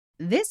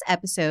This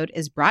episode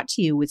is brought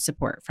to you with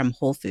support from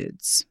Whole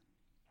Foods.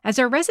 As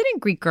a resident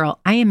Greek girl,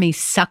 I am a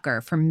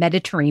sucker for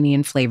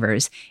Mediterranean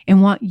flavors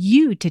and want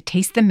you to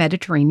taste the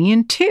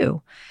Mediterranean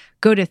too.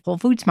 Go to Whole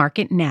Foods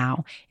Market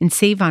now and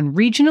save on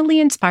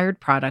regionally inspired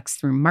products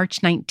through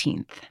March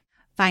 19th.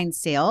 Find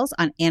sales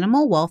on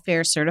animal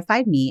welfare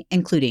certified meat,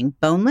 including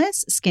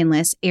boneless,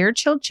 skinless,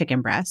 air-chilled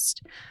chicken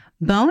breast,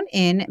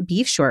 bone-in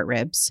beef short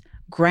ribs,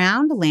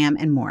 ground lamb,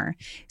 and more.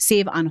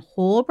 Save on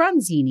whole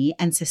bronzini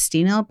and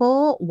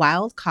sustainable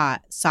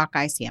wild-caught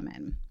sockeye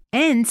salmon.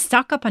 And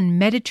stock up on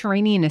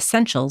Mediterranean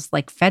essentials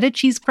like feta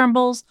cheese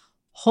crumbles,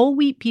 whole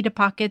wheat pita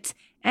pockets,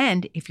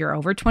 and, if you're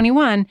over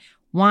 21,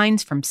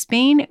 wines from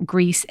Spain,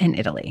 Greece, and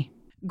Italy.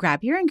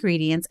 Grab your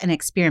ingredients and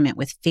experiment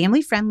with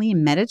family-friendly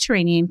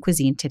Mediterranean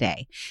cuisine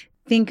today.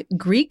 Think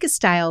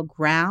Greek-style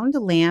ground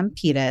lamb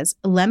pitas,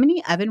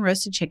 lemony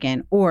oven-roasted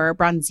chicken, or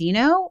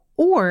bronzino,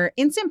 or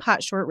instant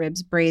pot short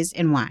ribs braised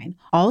in wine.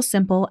 All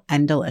simple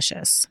and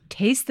delicious.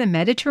 Taste the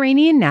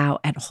Mediterranean now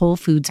at Whole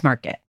Foods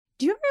Market.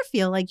 Do you ever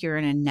feel like you're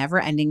in a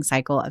never-ending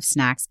cycle of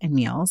snacks and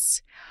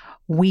meals?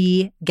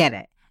 We get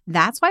it.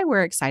 That's why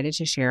we're excited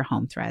to share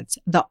Home Threads,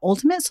 the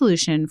ultimate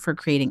solution for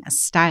creating a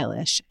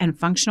stylish and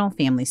functional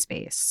family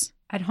space.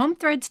 At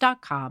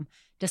homethreads.com,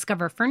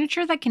 discover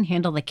furniture that can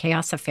handle the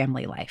chaos of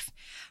family life.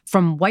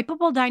 From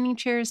wipeable dining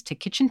chairs to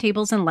kitchen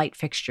tables and light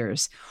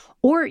fixtures.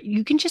 Or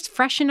you can just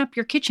freshen up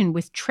your kitchen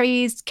with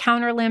trays,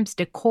 counter lamps,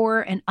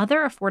 decor, and other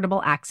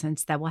affordable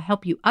accents that will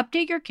help you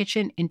update your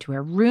kitchen into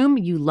a room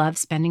you love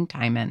spending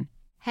time in.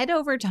 Head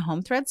over to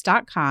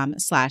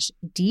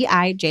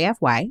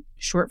homethreads.com/DIJFY,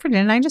 short for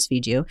Didn't I Just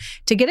Feed You,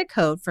 to get a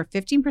code for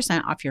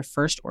 15% off your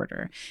first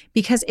order.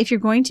 Because if you're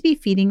going to be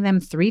feeding them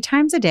 3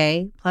 times a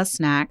day, plus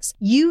snacks,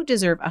 you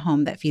deserve a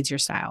home that feeds your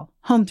style.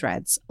 Home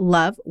Threads,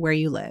 love where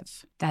you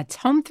live. That's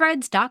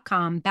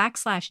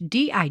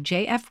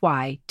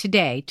homethreads.com/DIJFY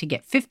today to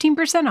get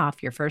 15%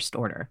 off your first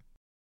order.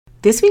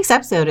 This week's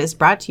episode is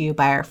brought to you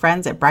by our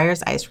friends at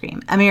Breyers Ice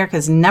Cream,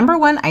 America's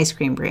 #1 ice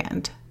cream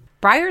brand.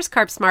 Breyers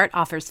Carb Smart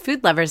offers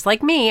food lovers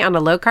like me on a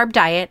low-carb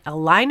diet a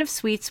line of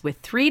sweets with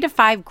 3 to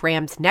 5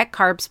 grams net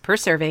carbs per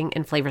serving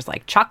in flavors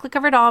like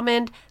chocolate-covered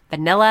almond,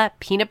 vanilla,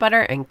 peanut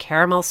butter, and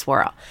caramel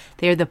swirl.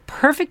 They are the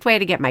perfect way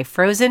to get my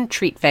frozen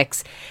treat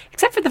fix,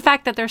 except for the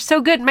fact that they're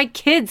so good my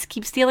kids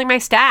keep stealing my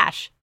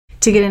stash.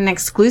 To get an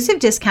exclusive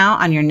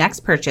discount on your next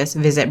purchase,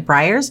 visit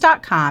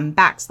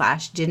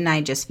Breyers.com/Didn't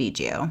I Just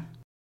Feed You.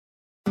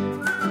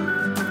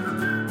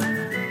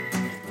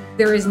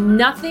 There is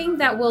nothing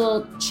that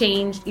will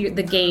change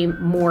the game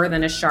more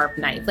than a sharp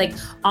knife. Like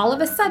all of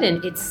a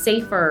sudden, it's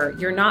safer.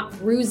 You're not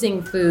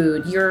bruising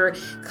food. You're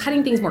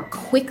cutting things more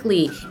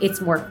quickly. It's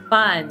more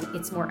fun.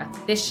 It's more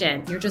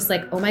efficient. You're just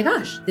like, oh my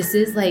gosh, this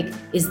is like,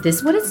 is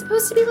this what it's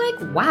supposed to be like?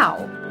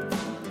 Wow.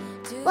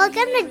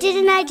 Welcome to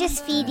Didn't I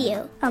Just Feed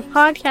You? A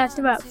podcast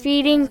about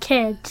feeding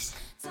kids.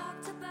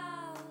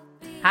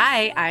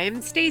 Hi,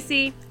 I'm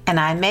Stacy. And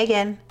I'm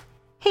Megan.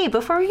 Hey,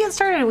 before we get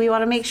started, we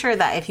want to make sure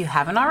that if you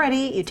haven't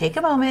already, you take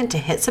a moment to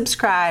hit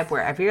subscribe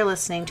wherever you're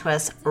listening to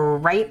us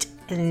right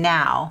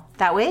now.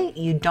 That way,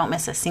 you don't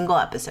miss a single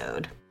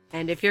episode.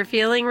 And if you're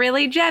feeling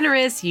really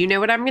generous, you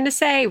know what I'm going to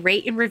say,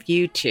 rate and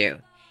review too.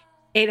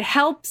 It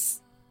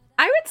helps,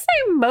 I would say,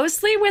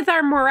 mostly with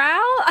our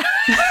morale.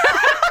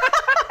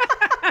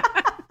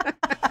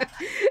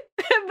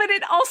 But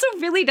it also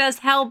really does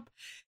help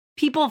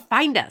people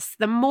find us.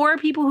 The more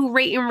people who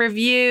rate and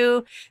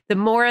review, the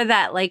more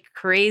that like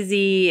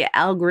crazy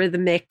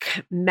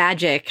algorithmic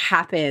magic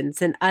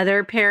happens and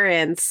other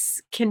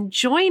parents can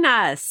join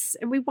us.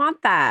 And we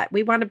want that.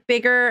 We want a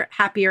bigger,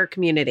 happier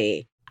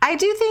community. I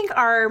do think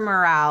our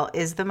morale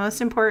is the most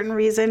important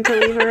reason to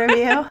leave a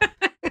review.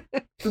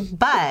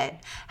 But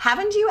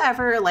haven't you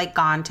ever like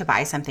gone to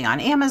buy something on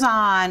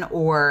Amazon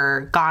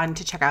or gone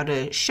to check out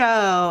a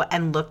show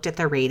and looked at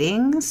the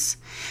ratings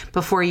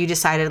before you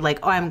decided like,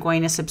 oh, I'm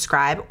going to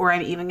subscribe or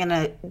I'm even going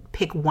to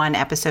pick one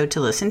episode to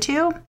listen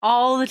to?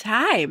 All the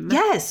time.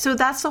 Yes. So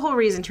that's the whole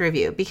reason to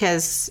review,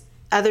 because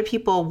other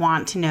people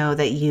want to know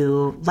that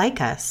you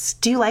like us.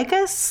 Do you like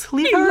us?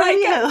 Leave a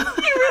review. Us.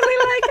 You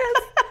really like us.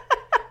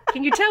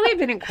 Can you tell we've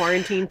been in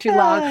quarantine too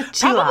long?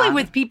 Probably long.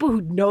 With people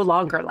who no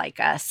longer like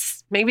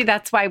us. Maybe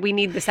that's why we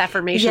need this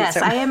affirmation. Yes,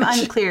 so much. I am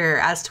unclear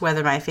as to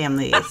whether my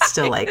family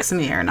still likes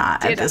me or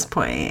not at this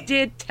point.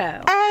 Ditto.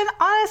 And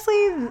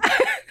honestly,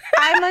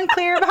 I'm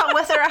unclear about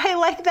whether I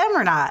like them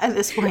or not at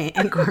this point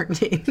in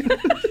quarantine.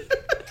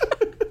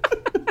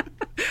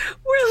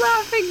 We're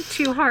laughing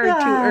too hard,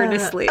 too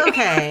earnestly.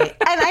 Okay.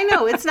 And I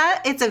know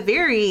it's a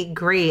very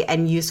great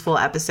and useful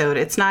episode.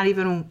 It's not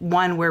even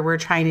one where we're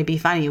trying to be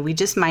funny. We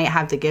just might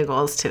have the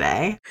giggles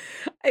today.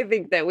 I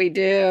think that we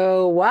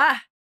do.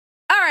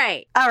 All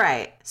right.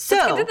 So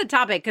let's get to the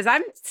topic because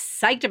I'm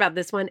psyched about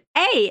this one.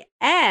 Hey,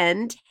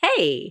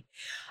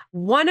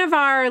 one of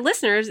our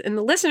listeners in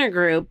the listener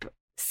group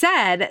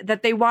said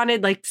that they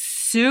wanted like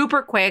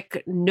super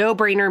quick,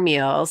 no-brainer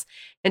meals.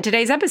 And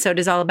today's episode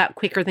is all about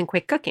quicker than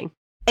quick cooking.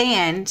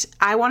 And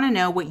I want to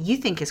know what you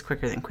think is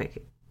quicker than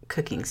quick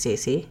cooking,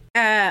 Stacey?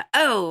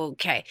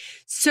 Okay.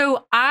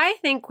 So I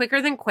think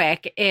quicker than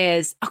quick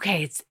is,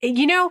 okay,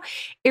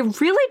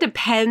 it really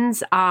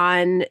depends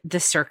on the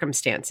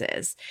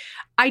circumstances.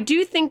 I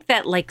do think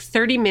that like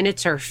 30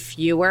 minutes or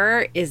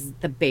fewer is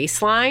the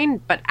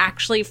baseline, but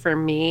actually for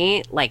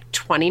me, like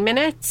 20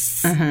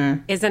 minutes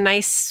is a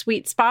nice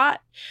sweet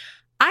spot.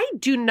 I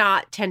do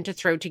not tend to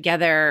throw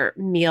together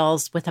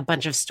meals with a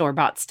bunch of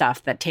store-bought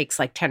stuff that takes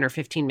like 10 or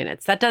 15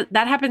 minutes. That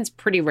happens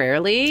pretty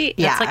rarely.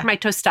 Yeah. That's like my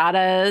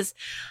tostadas.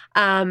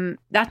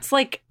 That's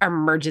like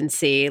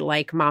emergency,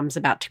 like mom's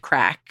about to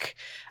crack.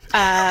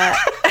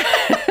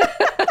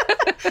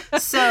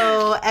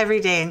 So every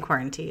day in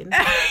quarantine.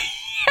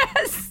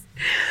 Yes.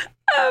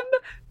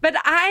 But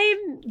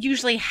I'm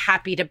usually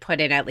happy to put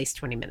in at least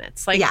 20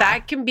 minutes. Like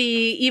that can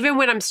be, even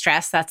when I'm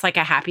stressed, that's like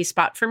a happy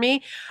spot for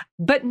me.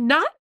 But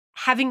not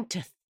having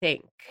to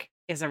think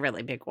is a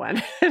really big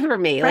one for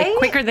me. Right? Like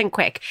quicker than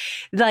quick.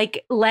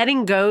 Like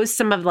letting go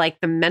some of like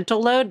the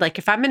mental load. Like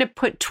if I'm going to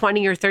put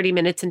 20 or 30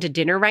 minutes into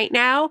dinner right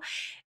now,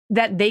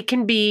 that they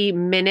can be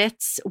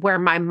minutes where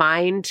my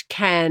mind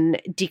can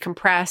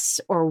decompress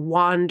or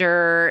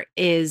wander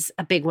is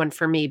a big one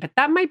for me. But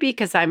that might be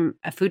because I'm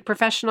a food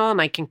professional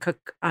and I can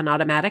cook on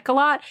automatic a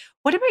lot.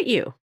 What about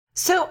you?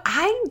 So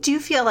I do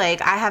feel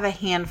like I have a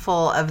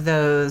handful of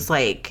those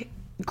like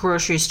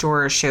grocery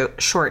store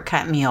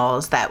shortcut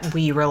meals that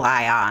we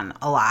rely on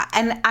a lot.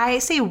 And I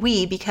say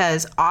we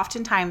because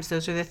oftentimes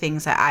those are the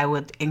things that I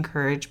would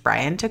encourage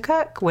Brian to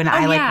cook when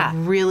I like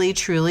really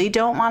truly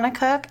don't want to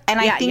cook.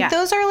 And I think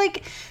those are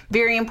like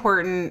very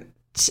important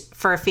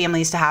for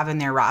families to have in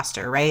their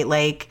roster, right?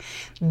 Like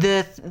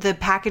the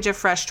package of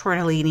fresh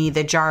tortellini,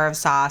 the jar of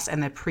sauce,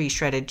 and the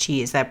pre-shredded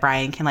cheese that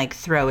Brian can like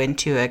throw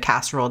into a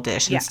casserole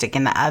dish and stick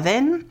in the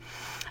oven.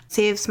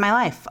 Saves my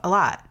life a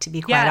lot, to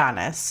be quite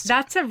honest.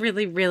 That's a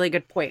really, really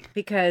good point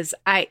because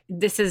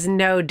this is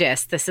no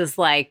diss. This is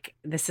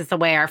the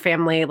way our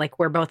family, like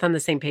we're both on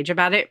the same page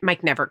about it.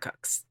 Mike never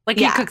cooks. Like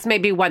he cooks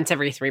maybe once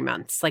every 3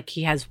 months. Like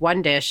he has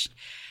one dish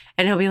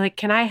and he'll be like,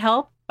 can I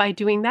help by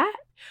doing that?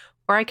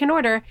 Or I can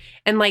order.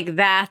 And like,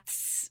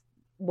 that's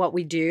what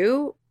we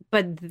do.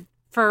 But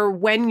for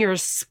when you're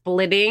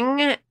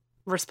splitting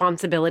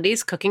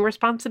responsibilities, cooking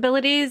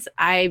responsibilities,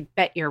 I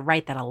bet you're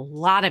right that a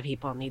lot of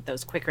people need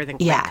those quicker than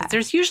quick. Yeah. Because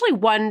there's usually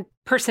one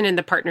person in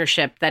the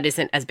partnership that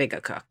isn't as big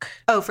a cook.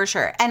 Oh, for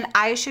sure. And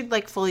I should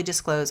like fully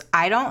disclose,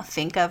 I don't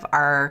think of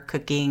our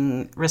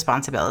cooking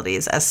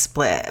responsibilities as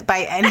split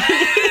by any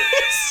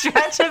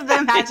stretch of the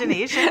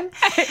imagination.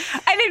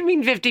 I didn't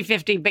mean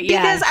 50-50, but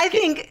yeah. Because I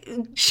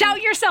think...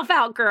 Shout yourself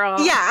out, girl.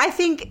 Yeah, I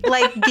think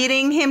like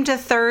getting him to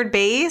third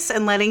base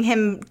and letting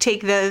him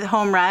take the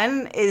home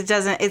run, it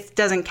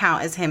doesn't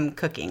count as him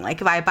cooking.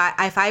 Like if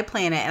I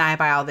plan it and I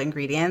buy all the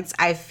ingredients,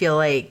 I feel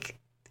like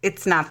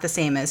it's not the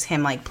same as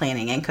him like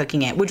planning and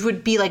cooking it, which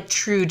would be like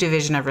true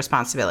division of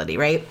responsibility,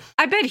 right?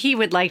 I bet he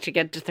would like to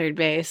get to third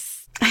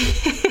base.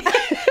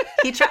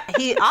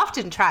 He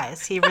often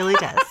tries. He really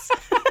does.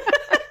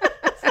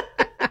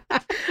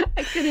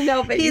 I couldn't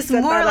help it. He's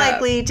more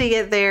likely to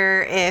get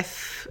there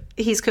if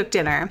he's cooked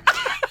dinner.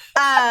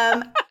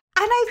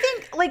 And I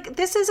think like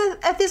this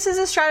is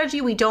a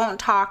strategy we don't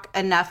talk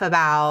enough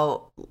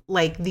about,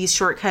 like these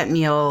shortcut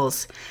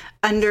meals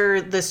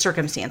under the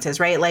circumstances,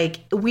 right? Like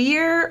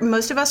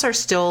most of us are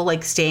still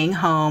like staying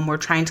home. We're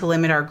trying to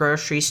limit our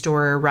grocery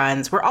store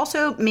runs. We're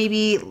also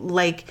maybe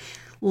like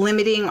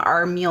limiting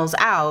our meals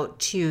out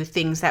to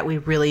things that we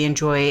really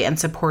enjoy and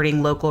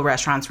supporting local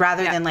restaurants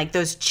rather than like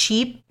those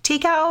cheap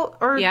takeout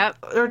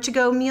or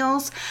to-go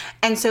meals.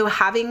 And so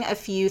having a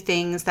few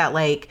things that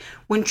like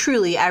when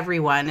truly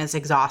everyone is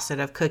exhausted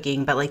of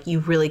cooking, but like you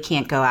really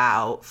can't go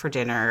out for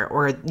dinner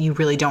or you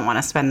really don't want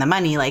to spend the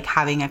money, like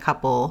having a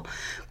couple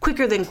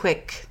quicker than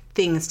quick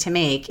things to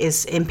make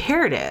is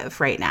imperative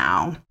right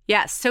now.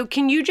 Yeah. So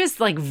can you just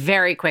like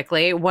very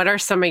quickly, what are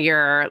some of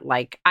your,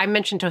 like, I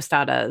mentioned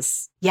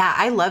tostadas. Yeah,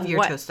 I love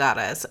your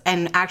tostadas.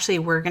 And actually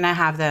we're going to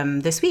have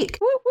them this week.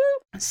 Woo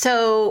woo.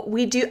 So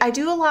I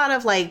do a lot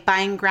of like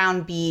buying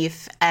ground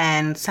beef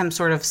and some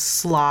sort of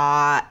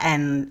slaw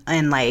and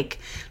like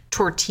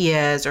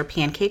tortillas or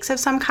pancakes of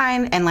some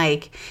kind. And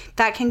like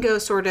that can go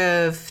sort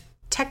of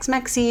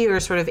Tex-Mexy or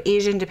sort of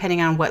Asian,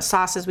 depending on what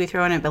sauces we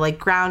throw in it. But like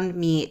ground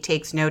meat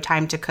takes no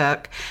time to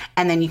cook.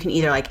 And then you can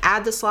either like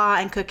add the slaw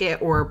and cook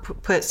it or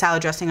put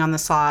salad dressing on the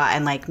slaw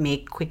and like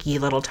make quickie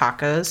little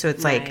tacos. So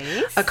it's like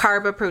a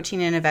carb, a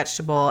protein, and a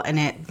vegetable. And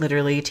it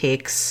literally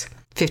takes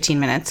 15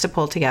 minutes to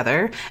pull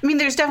together. I mean,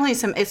 there's definitely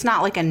it's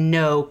not like a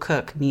no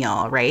cook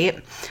meal,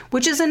 right?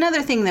 Which is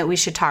another thing that we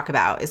should talk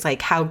about is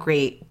like how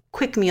great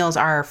quick meals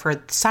are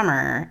for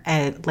summer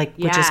and like,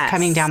 which is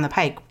coming down the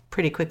pike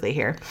pretty quickly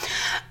here.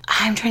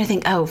 I'm trying to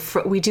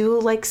think. We do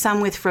like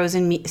some with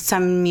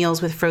some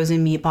meals with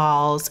frozen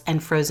meatballs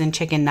and frozen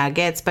chicken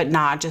nuggets, but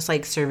not just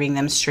like serving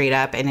them straight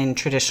up and in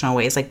traditional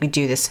ways. Like we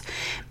do this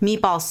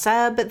meatball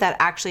sub that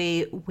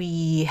actually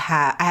I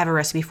have a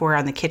recipe for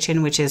on the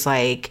kitchen, which is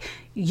like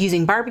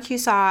using barbecue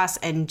sauce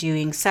and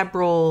doing sub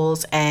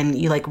rolls, and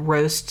you like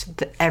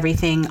roast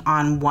everything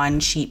on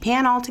one sheet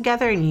pan all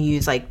together, and you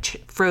use like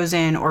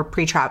frozen or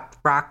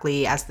pre-chopped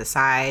broccoli as the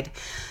side.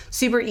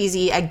 Super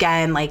easy.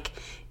 Again, like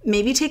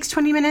maybe takes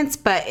 20 minutes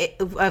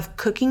of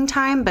cooking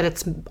time, but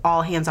it's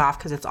all hands off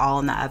because it's all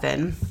in the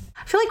oven.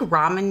 I feel like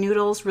ramen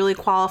noodles really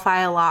qualify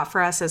a lot for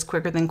us as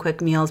quicker than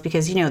quick meals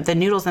because, you know, the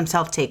noodles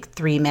themselves take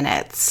 3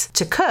 minutes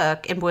to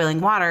cook in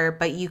boiling water,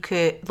 but you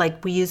could,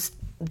 like, we use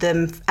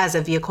them as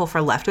a vehicle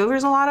for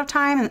leftovers a lot of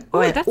time.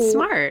 Oh, that's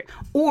smart.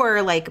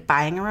 Or like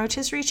buying a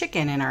rotisserie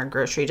chicken in our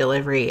grocery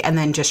delivery and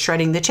then just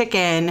shredding the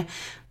chicken,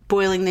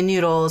 boiling the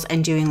noodles,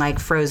 and doing like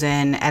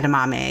frozen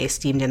edamame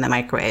steamed in the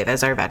microwave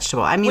as our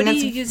vegetable. I mean, what do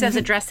you use as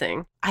a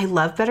dressing? I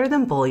love Better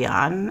Than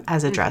Bouillon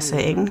as a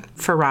dressing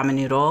for ramen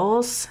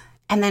noodles.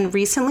 And then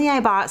recently I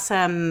bought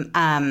some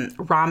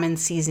ramen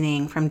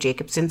seasoning from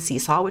Jacobsen Sea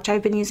Salt, which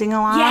I've been using a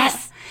lot.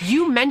 Yes.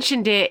 You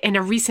mentioned it in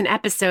a recent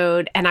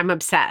episode, and I'm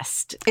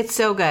obsessed. It's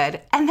so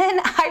good. And then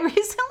I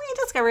recently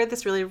discovered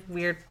this really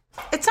weird.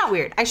 It's not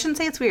weird. I shouldn't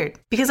say it's weird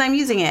because I'm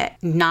using it.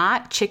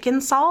 Not chicken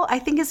salt, I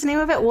think is the name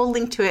of it. We'll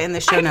link to it in the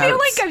show notes. I feel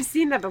like I've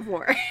seen that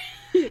before.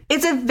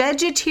 It's a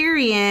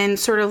vegetarian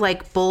sort of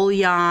like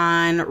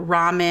bouillon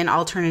ramen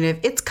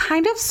alternative. It's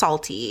kind of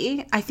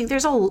salty. I think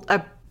there's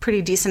a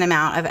pretty decent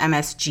amount of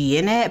MSG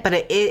in it, but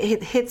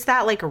it hits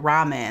that like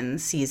ramen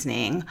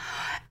seasoning.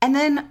 And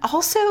then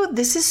also,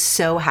 this is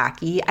so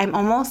hacky. I'm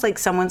almost like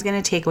someone's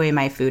going to take away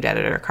my food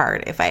editor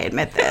card if I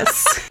admit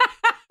this.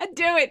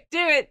 Do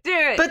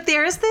it. But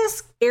there's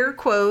this air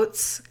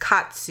quotes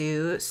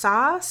katsu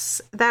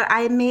sauce that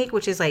I make,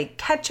 which is like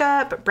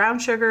ketchup, brown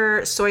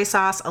sugar, soy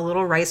sauce, a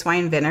little rice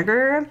wine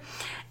vinegar.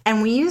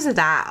 And we use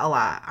that a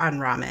lot on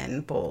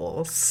ramen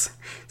bowls.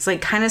 It's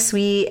like kind of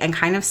sweet and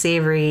kind of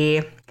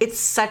savory. It's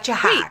such a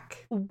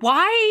hack.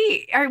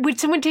 Why would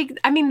someone take?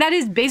 I mean, that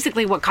is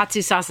basically what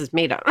katsu sauce is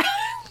made of.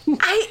 Is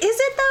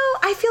it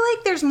though? I feel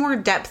like there's more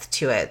depth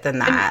to it than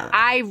that.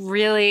 I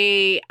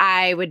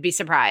would be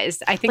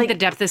surprised. I think the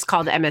depth is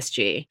called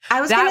MSG. I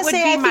was going to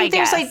say, I think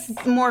there's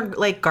like more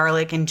like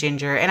garlic and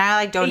ginger, and I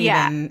like don't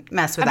even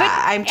mess with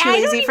that. I'm too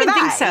lazy for that.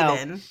 Think so.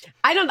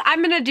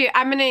 I'm going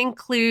to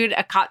include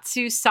a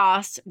katsu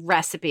sauce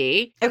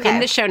recipe in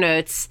the show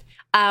notes.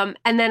 And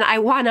then I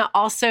want to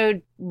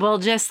also, we'll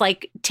just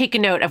like take a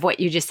note of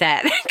what you just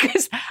said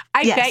because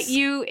I bet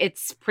you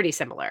it's pretty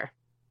similar.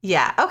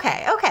 Yeah.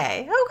 Okay.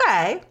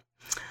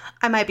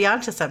 I might be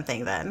onto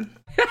something then.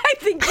 I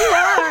think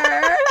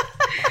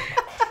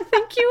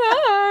you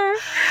are.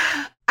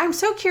 I'm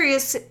so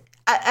curious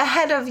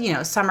ahead of, you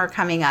know, summer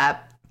coming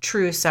up,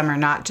 true summer,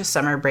 not just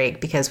summer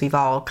break, because we've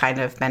all kind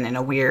of been in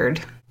a weird,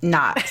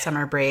 not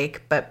summer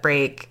break, but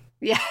break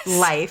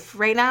life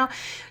right now.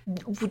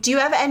 Do you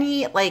have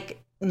any like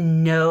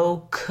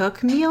no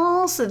cook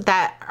meals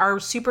that are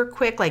super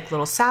quick, like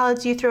little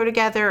salads you throw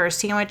together or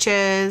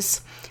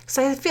sandwiches?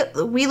 So I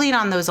feel we lean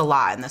on those a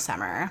lot in the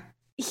summer.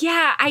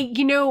 Yeah,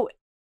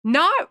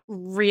 not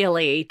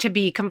really, to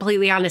be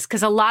completely honest,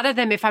 because a lot of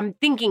them, if I'm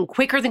thinking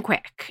quicker than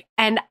quick,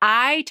 and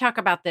I talk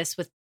about this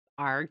with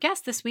our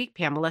guest this week,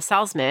 Pamela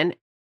Salzman,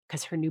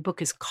 because her new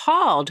book is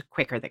called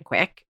Quicker Than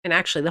Quick. And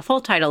actually, the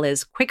full title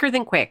is Quicker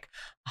Than Quick,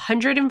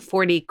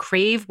 140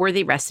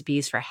 crave-worthy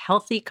recipes for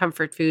healthy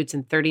comfort foods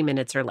in 30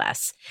 minutes or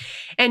less.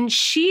 And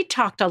she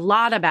talked a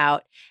lot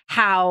about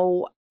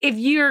how if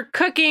you're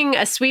cooking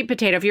a sweet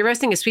potato, if you're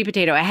roasting a sweet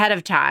potato ahead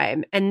of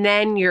time, and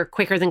then your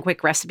Quicker Than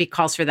Quick recipe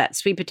calls for that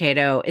sweet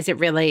potato, is it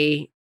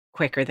really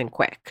quicker than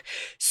quick?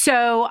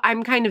 So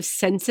I'm kind of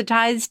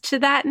sensitized to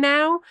that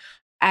now.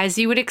 As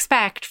you would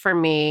expect for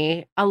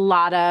me, a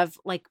lot of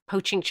like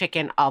poaching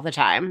chicken all the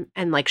time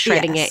and like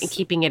shredding it and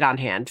keeping it on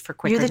hand for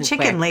quicker than quick. You're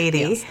the chicken lady.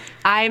 Yes.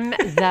 I'm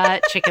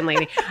the chicken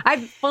lady.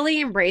 I've fully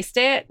embraced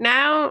it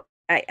now.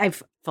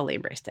 I've fully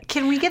embraced it.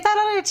 Can we get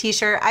that on a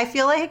t-shirt? I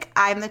feel like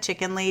I'm the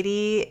chicken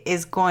lady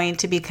is going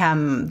to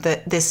become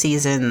this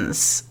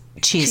season's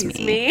cheese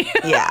me.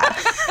 Yeah.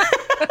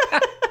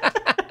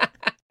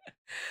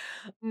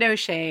 No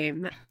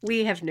shame.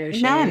 We have no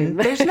shame. None.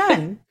 There's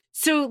none.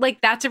 So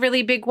like that's a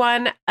really big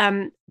one.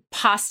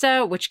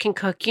 Pasta, which can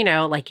cook,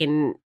 like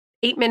in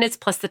 8 minutes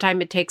plus the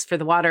time it takes for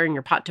the water in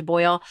your pot to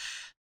boil,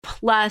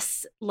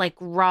 plus like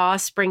raw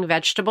spring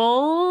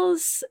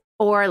vegetables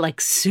or like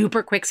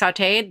super quick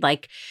sauteed,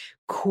 like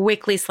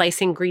quickly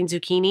slicing green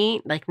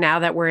zucchini. Like now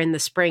that we're in the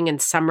spring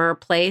and summer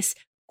place,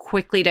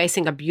 quickly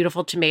dicing a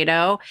beautiful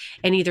tomato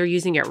and either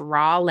using it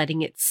raw,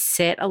 letting it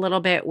sit a little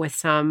bit with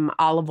some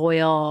olive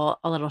oil,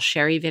 a little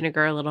sherry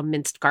vinegar, a little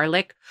minced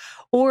garlic,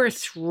 or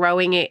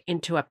throwing it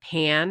into a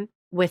pan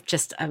with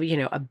just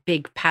a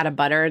big pat of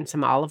butter and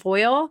some olive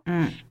oil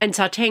and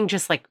sauteing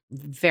just like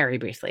very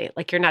briefly.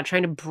 Like you're not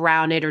trying to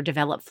brown it or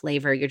develop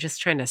flavor. You're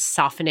just trying to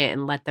soften it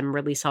and let them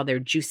release all their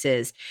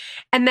juices.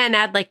 And then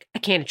add like a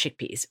can of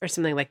chickpeas or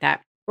something like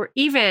that. or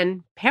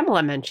even,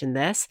 Pamela mentioned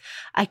this,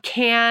 a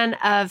can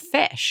of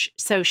fish.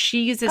 So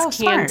she uses canned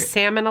smart.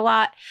 salmon a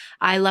lot.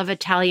 I love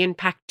Italian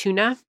packed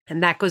tuna,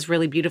 and that goes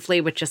really beautifully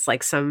with just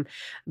like some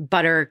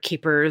butter,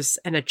 capers,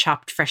 and a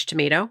chopped fresh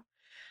tomato.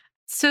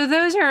 So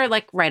those are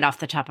like right off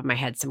the top of my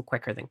head, some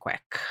quicker than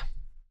quick.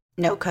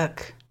 No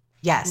cook.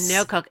 Yes.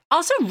 No cook.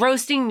 Also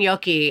roasting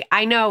gnocchi.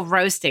 I know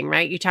roasting,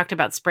 right? You talked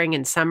about spring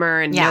and summer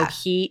and no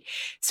heat,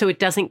 so it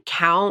doesn't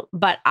count.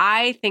 But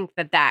I think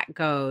that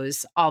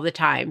goes all the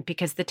time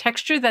because the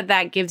texture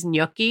that gives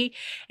gnocchi,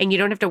 and you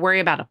don't have to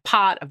worry about a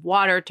pot of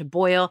water to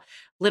boil.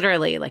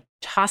 Literally, like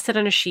toss it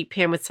on a sheet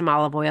pan with some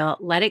olive oil,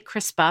 let it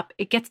crisp up.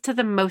 It gets to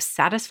the most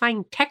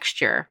satisfying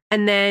texture.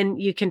 And then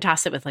you can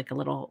toss it with like a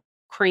little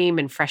cream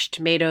and fresh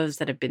tomatoes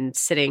that have been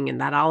sitting in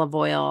that olive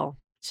oil.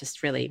 It's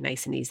just really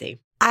nice and easy.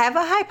 I have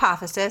a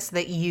hypothesis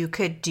that you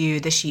could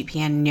do the sheet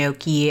pan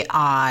gnocchi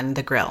on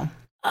the grill.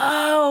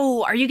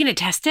 Oh, are you going to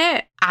test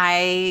it?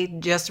 I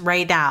just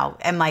right now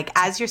am like,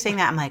 as you're saying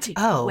that, I'm like,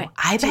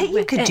 I bet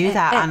you could do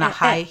that on a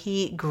high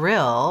heat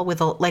grill with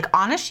like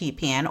on a sheet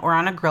pan or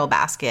on a grill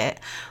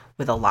basket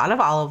with a lot of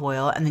olive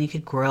oil. And then you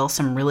could grill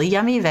some really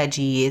yummy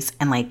veggies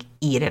and like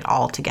eat it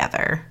all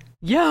together.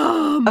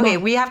 Yum. Okay,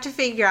 we have to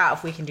figure out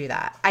if we can do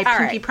that. I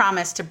pinky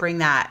promise to bring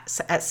that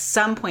at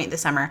some point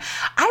this summer.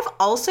 I've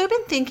also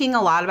been thinking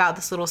a lot about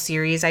this little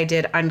series I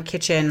did on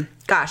kitchen.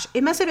 Gosh,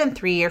 it must have been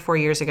 3 or 4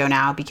 years ago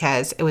now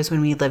because it was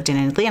when we lived in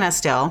Atlanta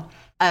still.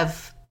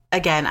 Of,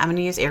 again, I'm going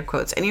to use air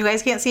quotes. And you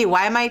guys can't see.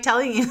 Why am I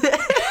telling you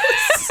this?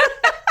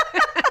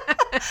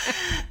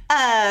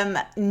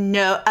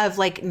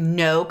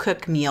 No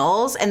cook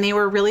meals, and they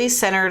were really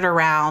centered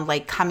around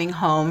like coming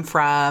home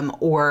from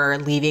or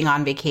leaving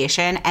on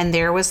vacation. And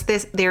there is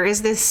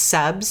this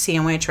sub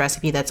sandwich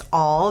recipe that's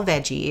all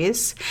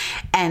veggies,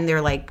 and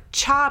they're like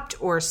chopped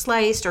or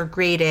sliced or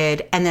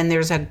grated, and then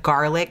there's a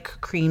garlic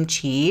cream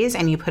cheese,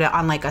 and you put it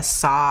on like a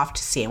soft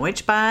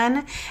sandwich bun,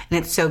 and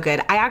it's so good.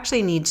 I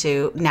actually need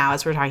to, now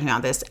as we're talking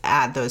about this,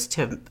 add those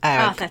to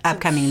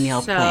upcoming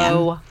meal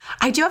plan.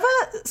 I do have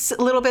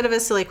a little bit of a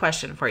silly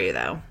question for you,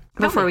 though,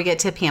 before we get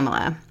to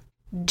Pamela.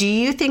 Do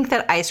you think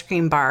that ice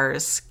cream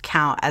bars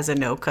count as a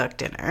no-cook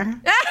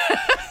dinner?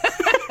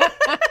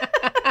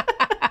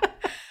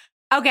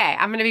 Okay,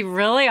 I'm going to be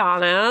really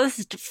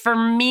honest. For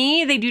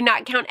me, they do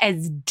not count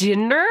as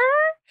dinner.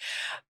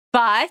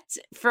 But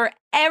for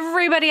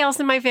everybody else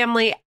in my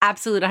family,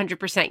 absolute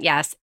 100%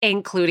 yes,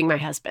 including my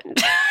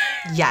husband.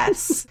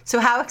 Yes. So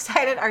how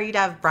excited are you to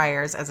have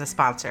Breyers as a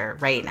sponsor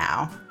right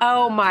now?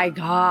 Oh my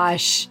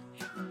gosh.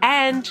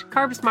 And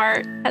Carb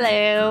Smart.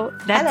 Hello.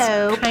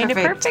 That's kind of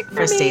perfect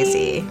for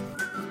Stacy.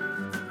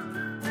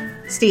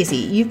 Stacy,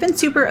 you've been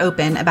super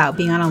open about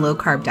being on a low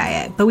carb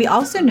diet, but we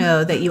also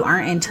know that you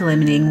aren't into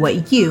limiting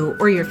what you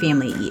or your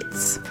family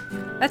eats.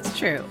 That's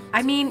true.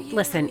 I mean,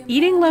 listen,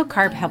 eating low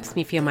carb helps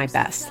me feel my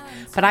best,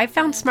 but I've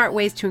found smart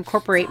ways to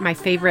incorporate my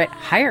favorite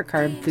higher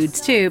carb foods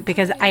too,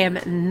 because I am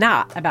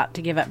not about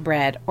to give up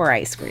bread or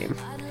ice cream.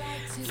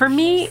 For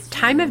me,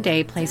 time of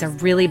day plays a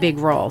really big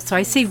role, so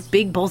I save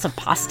big bowls of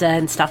pasta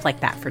and stuff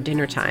like that for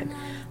dinner time.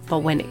 But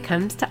when it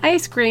comes to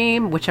ice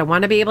cream, which I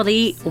want to be able to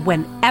eat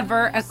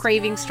whenever a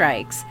craving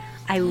strikes,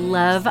 I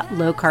love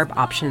low carb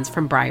options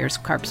from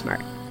Breyers Carb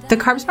Smart. The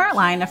Carb Smart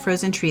line of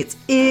frozen treats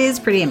is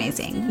pretty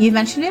amazing. You've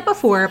mentioned it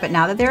before, but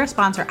now that they're a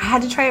sponsor, I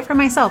had to try it for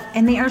myself,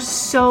 and they are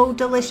so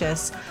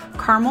delicious.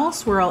 Caramel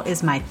Swirl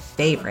is my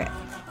favorite.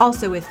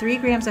 Also, with 3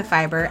 grams of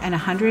fiber and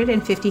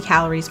 150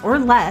 calories or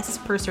less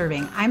per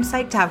serving, I'm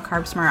psyched to have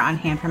Carb Smart on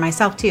hand for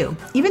myself too,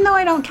 even though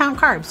I don't count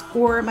carbs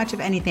or much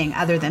of anything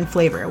other than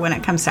flavor when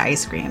it comes to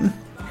ice cream.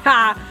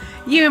 Ha!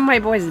 You and my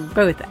boys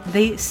both,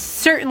 they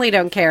certainly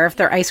don't care if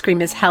their ice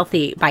cream is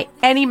healthy by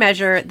any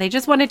measure. They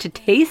just want it to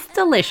taste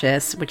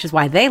delicious, which is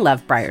why they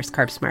love Breyers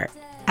Carb Smart.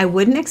 I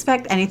wouldn't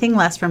expect anything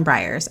less from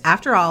Breyers.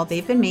 After all,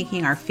 they've been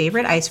making our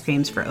favorite ice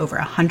creams for over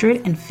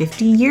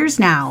 150 years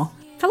now.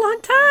 It's a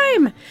long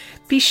time.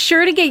 Be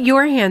sure to get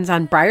your hands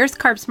on Breyers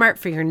Carb Smart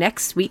for your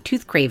next sweet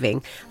tooth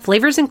craving.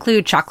 Flavors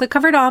include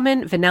chocolate-covered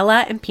almond,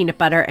 vanilla, and peanut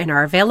butter, and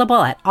are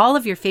available at all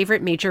of your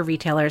favorite major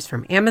retailers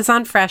from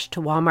Amazon Fresh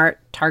to Walmart,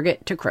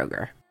 Target to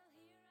Kroger.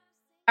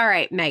 All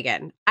right,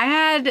 Megan, I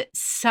had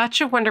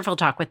such a wonderful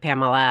talk with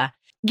Pamela.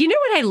 You know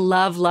what I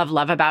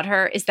love about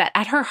her is that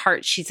at her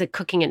heart, she's a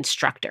cooking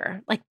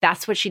instructor. Like,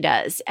 that's what she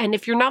does. And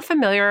if you're not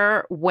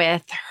familiar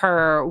with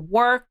her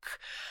work,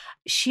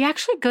 she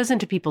actually goes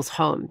into people's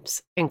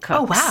homes and cooks.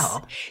 Oh,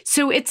 wow.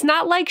 So it's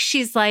not like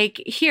she's like,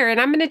 here, and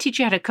I'm going to teach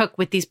you how to cook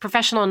with these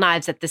professional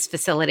knives at this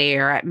facility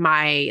or at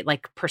my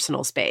like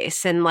personal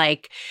space and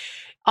like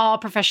all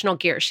professional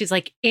gear. She's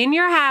like in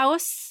your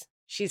house.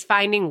 She's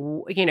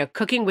finding,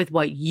 cooking with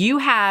what you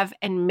have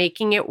and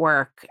making it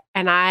work.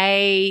 And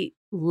I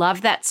love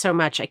that so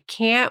much. I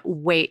can't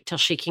wait till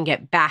she can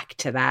get back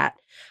to that.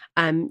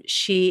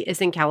 She is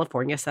in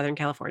California, Southern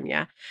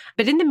California.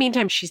 But in the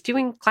meantime, she's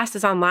doing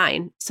classes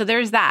online. So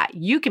there's that.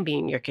 You can be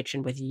in your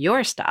kitchen with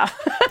your stuff.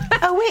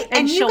 Oh, wait.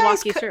 and she'll you guys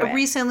walk you through it.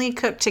 Recently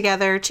cooked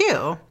together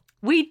too.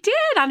 We did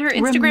on her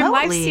Instagram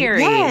live Remotely.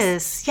 series.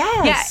 Yes.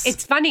 Yeah,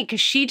 it's funny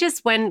because she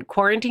just, when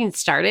quarantine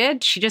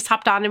started, she just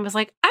hopped on and was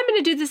like, I'm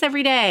going to do this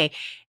every day,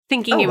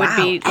 thinking it would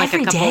be like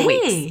every a couple of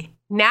day. weeks.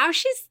 Now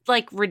she's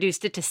like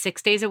reduced it to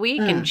 6 days a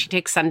week and she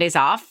takes Sundays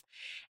off.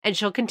 And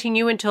she'll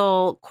continue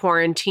until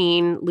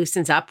quarantine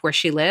loosens up where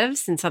she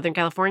lives in Southern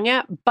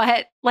California.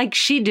 But like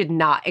she did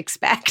not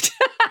expect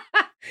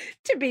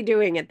to be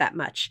doing it that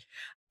much.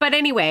 But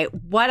anyway,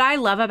 what I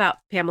love about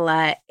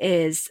Pamela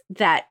is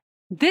that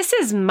this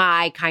is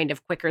my kind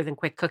of quicker than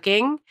quick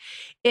cooking.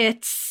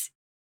 It's,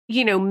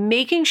 you know,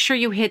 making sure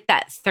you hit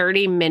that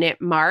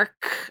 30-minute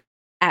mark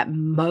at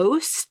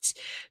most,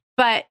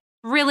 but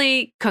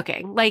really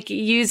cooking, like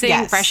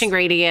using fresh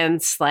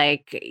ingredients,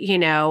 like, you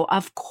know,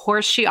 of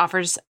course she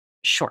offers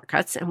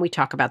shortcuts and we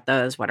talk about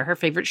those. What are her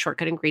favorite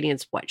shortcut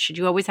ingredients? What should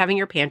you always have in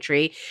your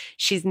pantry?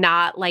 She's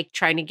not like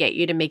trying to get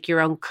you to make your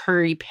own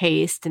curry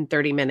paste in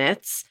 30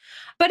 minutes.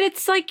 But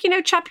it's like, you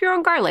know, chop your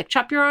own garlic,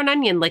 chop your own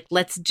onion. Like,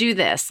 let's do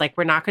this. Like,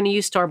 we're not going to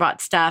use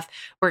store-bought stuff.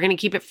 We're going to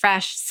keep it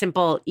fresh,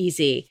 simple,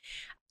 easy.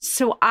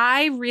 So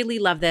I really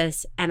love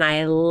this, and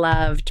I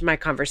loved my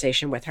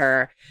conversation with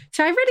her.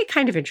 So I already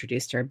kind of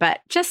introduced her,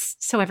 but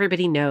just so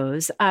everybody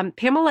knows,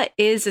 Pamela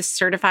is a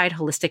certified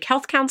holistic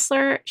health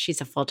counselor.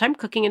 She's a full-time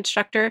cooking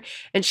instructor,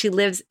 and she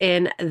lives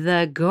in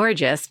the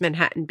gorgeous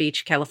Manhattan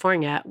Beach,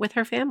 California with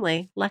her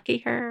family. Lucky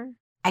her.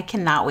 I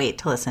cannot wait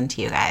to listen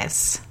to you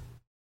guys.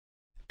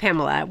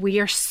 Pamela, we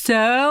are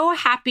so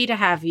happy to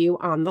have you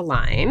on the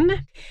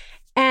line.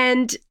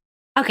 And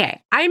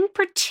okay, I'm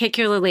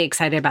particularly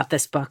excited about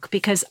this book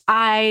because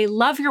I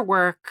love your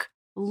work,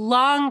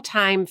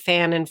 longtime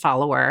fan and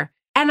follower.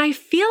 And I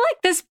feel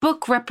like this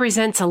book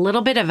represents a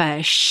little bit of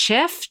a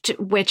shift,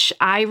 which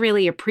I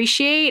really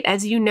appreciate.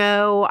 As you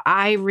know,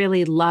 I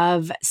really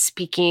love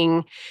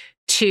speaking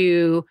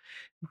to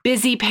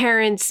busy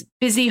parents,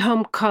 busy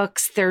home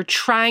cooks. They're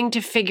trying to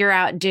figure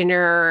out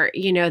dinner.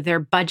 You know, their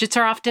budgets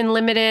are often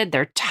limited.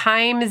 Their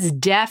time is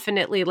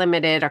definitely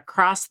limited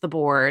across the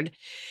board.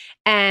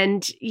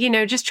 And, you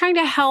know, just trying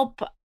to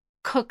help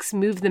cooks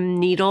move the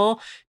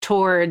needle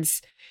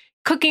towards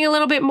cooking a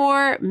little bit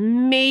more,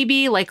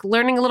 maybe like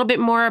learning a little bit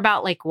more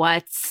about like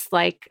what's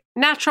like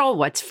natural,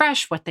 what's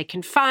fresh, what they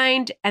can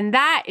find. And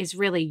that is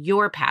really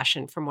your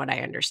passion from what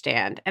I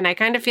understand. And I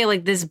kind of feel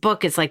like this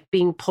book is like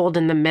being pulled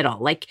in the middle.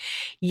 Like,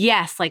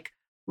 yes, like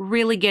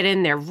really get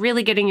in there,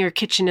 really get in your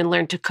kitchen and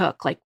learn to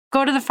cook. Like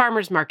go to the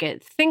farmer's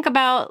market, think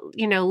about,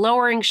 you know,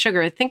 lowering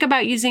sugar, think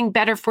about using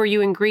better for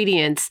you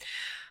ingredients.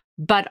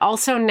 But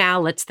also now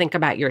let's think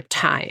about your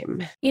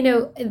time. You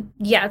know,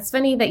 yeah, it's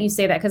funny that you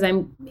say that because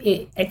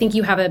I think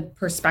you have a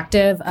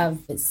perspective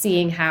of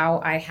seeing how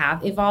I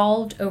have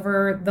evolved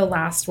over the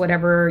last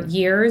whatever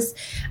years,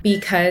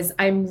 because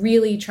I'm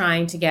really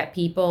trying to get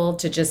people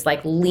to just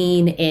like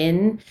lean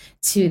in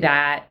to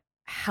that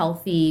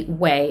healthy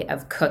way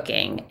of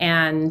cooking.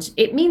 And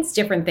it means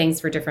different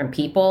things for different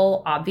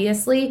people,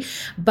 obviously,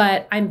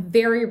 but I'm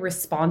very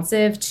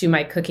responsive to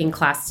my cooking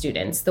class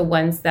students, the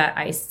ones that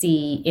I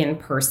see in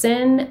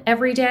person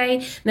every day.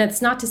 And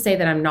that's not to say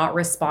that I'm not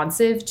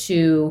responsive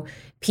to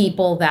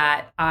people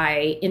that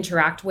I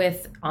interact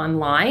with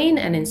online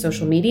and in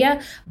social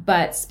media,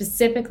 but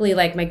specifically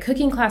like my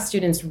cooking class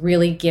students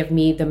really give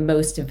me the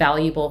most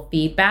valuable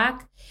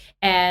feedback.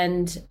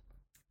 And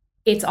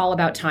it's all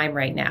about time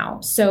right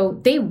now. So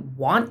they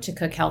want to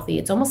cook healthy.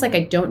 It's almost like I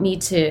don't need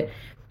to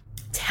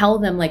tell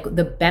them like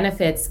the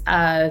benefits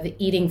of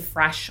eating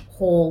fresh,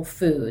 whole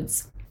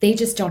foods. They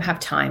just don't have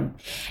time.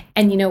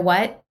 And you know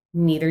what?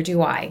 Neither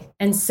do I.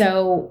 And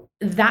so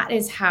that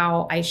is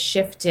how I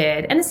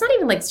shifted. And it's not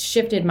even like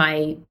shifted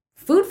my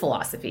food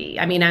philosophy.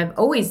 I mean, I've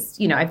always,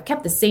 you know, I've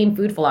kept the same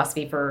food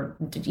philosophy for,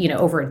 you know,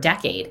 over a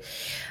decade.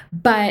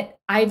 But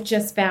I've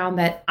just found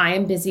that I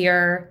am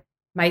busier.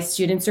 My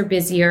students are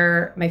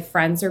busier. My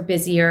friends are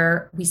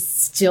busier. We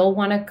still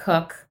want to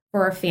cook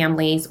for our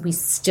families. We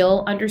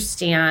still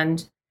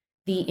understand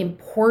the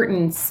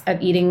importance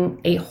of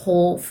eating a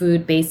whole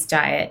food-based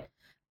diet,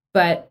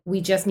 but we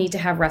just need to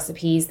have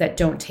recipes that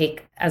don't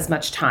take as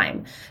much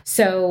time.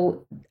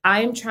 So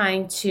I'm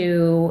trying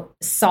to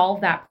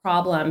solve that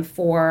problem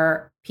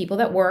for people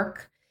that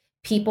work,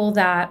 people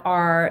that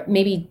are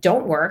maybe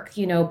don't work,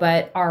 you know,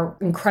 but are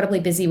incredibly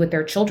busy with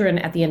their children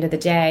at the end of the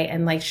day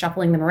and like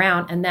shuffling them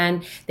around. And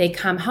then they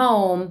come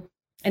home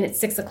and it's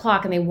 6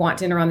 o'clock and they want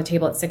dinner on the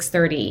table at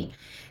 6:30.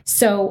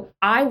 So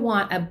I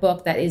want a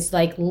book that is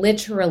like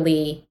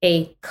literally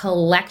a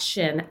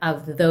collection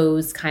of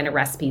those kind of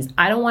recipes.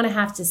 I don't want to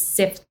have to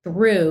sift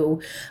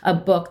through a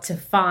book to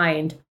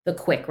find the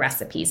quick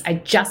recipes. I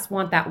just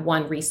want that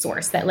one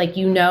resource that like,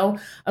 you know,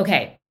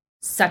 okay,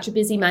 such a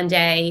busy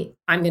Monday,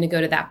 I'm going to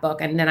go to that book.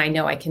 And then I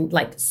know I can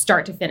like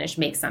start to finish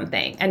make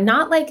something. And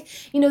not like,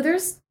 you know,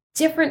 there's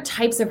different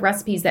types of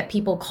recipes that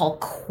people call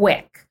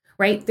quick,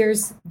 right?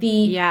 There's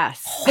the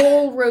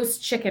whole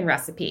roast chicken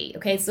recipe.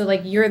 Okay. So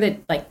like you're the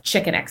like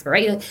chicken expert,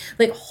 right?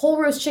 Like whole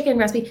roast chicken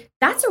recipe.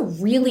 That's a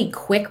really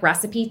quick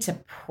recipe to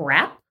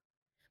prep,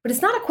 but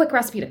it's not a quick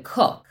recipe to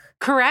cook.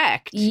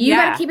 Correct. You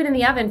got to keep it in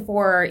the oven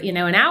for,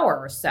 an hour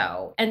or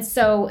so. And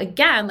so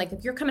again, like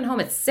if you're coming home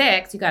at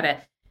 6, you got to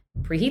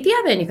preheat the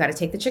oven. You got to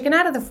take the chicken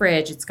out of the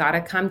fridge. It's got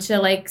to come to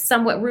like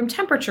somewhat room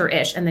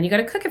temperature-ish. And then you got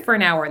to cook it for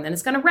an hour and then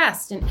it's going to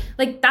rest. And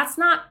like, that's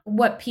not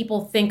what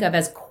people think of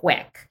as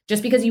quick,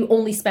 just because you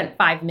only spent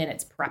 5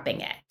 minutes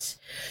prepping it.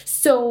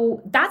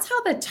 So that's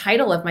how the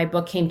title of my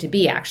book came to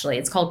be, actually.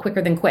 It's called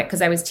Quicker Than Quick,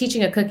 because I was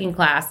teaching a cooking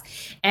class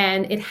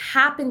and it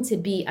happened to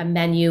be a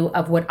menu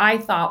of what I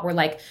thought were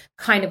like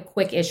kind of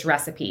quick-ish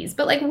recipes.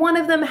 But like one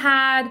of them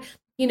had,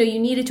 you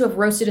needed to have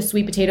roasted a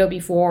sweet potato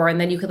before, and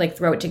then you could like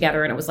throw it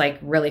together, and it was like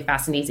really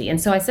fast and easy.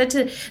 And so I said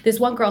to this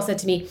one girl, said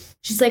to me,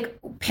 she's like,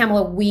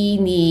 Pamela, we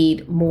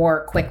need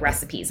more quick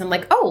recipes. I'm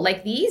like, oh,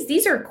 like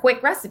these are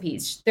quick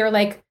recipes. They're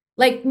like,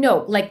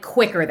 no, like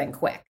quicker than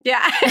quick.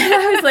 Yeah. And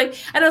I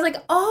was like,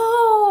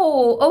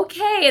 oh,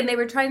 okay. And they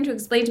were trying to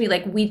explain to me,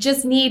 like, we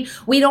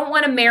don't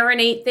want to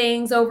marinate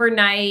things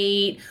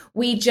overnight.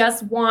 We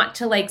just want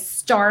to like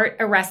start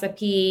a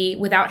recipe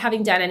without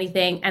having done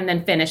anything and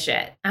then finish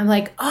it. I'm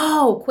like,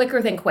 oh, quicker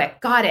than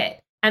quick. Got it.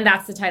 And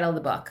that's the title of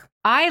the book.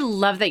 I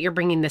love that you're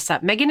bringing this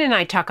up. Megan and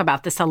I talk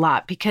about this a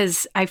lot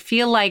because I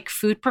feel like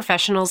food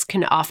professionals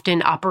can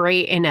often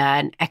operate in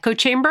an echo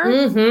chamber.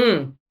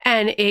 Mm-hmm.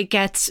 And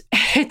it's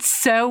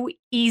so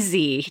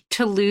easy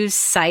to lose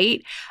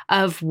sight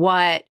of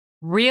what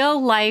real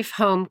life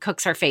home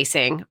cooks are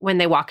facing when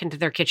they walk into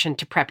their kitchen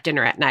to prep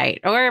dinner at night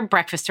or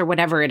breakfast or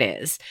whatever it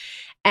is.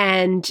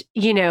 And,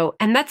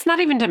 and that's not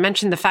even to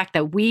mention the fact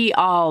that we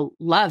all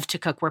love to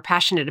cook. We're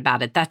passionate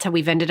about it. That's how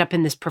we've ended up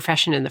in this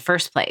profession in the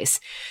first place.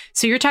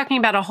 So you're talking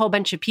about a whole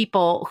bunch of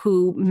people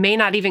who may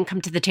not even come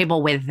to the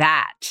table with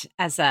that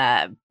as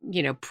a,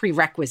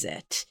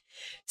 prerequisite.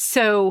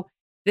 So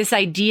this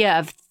idea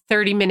of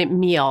 30-minute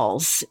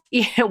meals,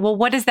 well,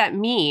 what does that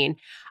mean?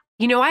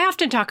 I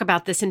often talk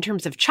about this in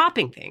terms of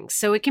chopping things.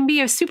 So it can be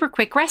a super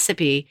quick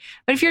recipe,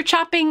 but if you're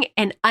chopping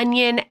an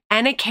onion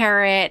and a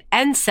carrot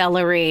and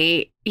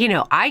celery,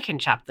 I can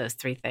chop those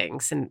 3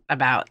 things in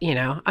about,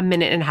 a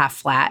minute and a half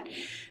flat,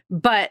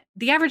 but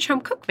the average home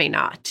cook may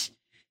not.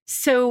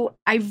 So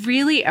I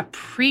really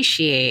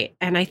appreciate,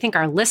 and I think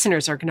our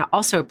listeners are going to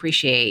also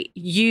appreciate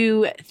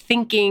you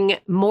thinking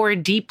more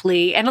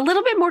deeply and a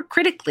little bit more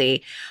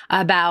critically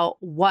about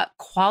what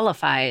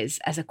qualifies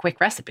as a quick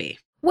recipe.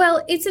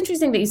 Well, it's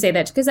interesting that you say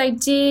that, because I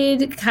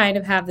did kind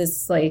of have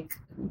this like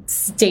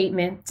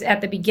statement at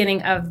the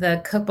beginning of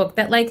the cookbook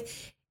that like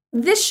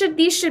these should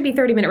be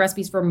 30-minute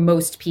recipes for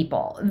most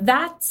people.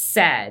 That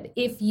said,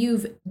 if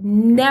you've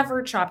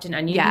never chopped an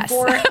onion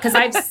before, because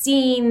I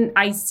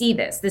see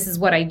this is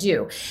what I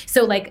do.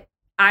 So like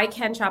I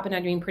can chop an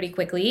onion pretty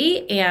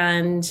quickly,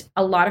 and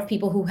a lot of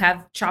people who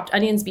have chopped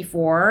onions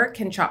before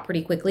can chop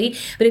pretty quickly.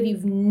 But if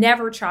you've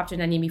never chopped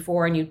an onion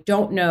before and you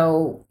don't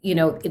know,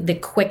 the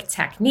quick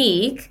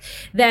technique,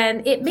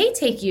 then it may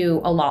take you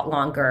a lot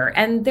longer.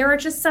 And there are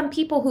just some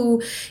people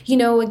who,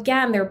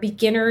 again, they're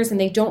beginners and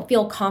they don't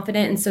feel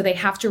confident. And so they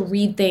have to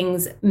read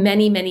things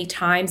many, many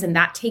times, and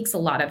that takes a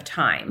lot of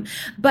time.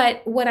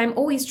 But what I'm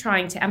always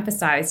trying to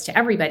emphasize to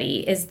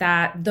everybody is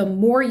that the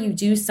more you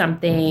do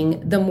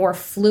something, the more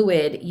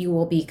fluid you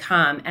will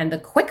become and the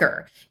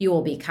quicker you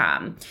will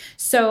become.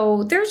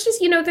 So there's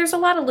just, there's a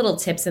lot of little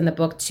tips in the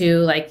book too.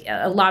 Like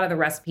a lot of the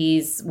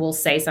recipes will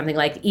say something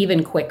like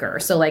even quicker.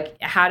 So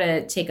like how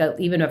to take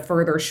even a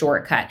further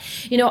shortcut.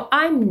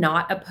 I'm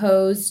not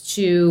opposed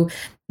to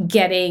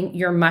getting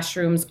your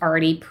mushrooms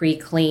already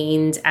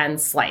pre-cleaned and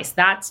sliced.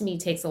 That to me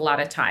takes a lot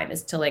of time,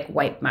 is to like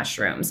wipe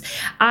mushrooms.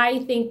 I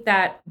think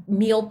that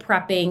meal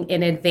prepping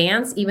in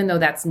advance, even though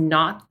that's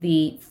not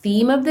the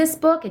theme of this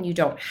book and you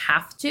don't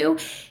have to,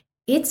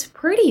 it's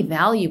pretty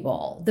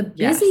valuable. The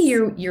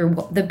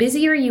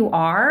busier you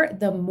are,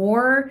 the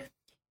more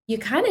you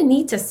kind of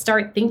need to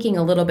start thinking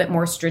a little bit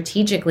more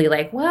strategically,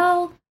 like,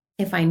 well,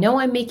 if I know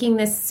I'm making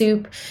this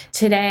soup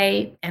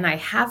today and I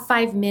have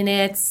 5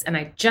 minutes and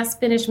I just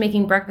finished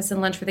making breakfast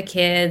and lunch for the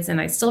kids and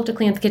I still have to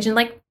clean up the kitchen,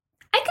 like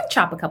I can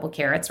chop a couple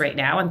carrots right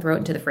now and throw it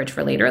into the fridge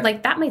for later.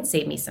 Like that might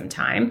save me some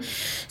time.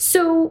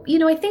 So,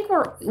 I think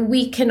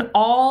we can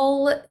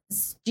all,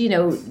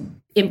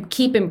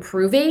 keep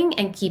improving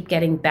and keep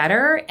getting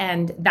better,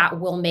 and that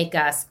will make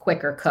us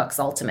quicker cooks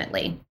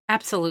ultimately.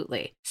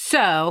 Absolutely.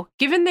 So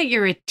given that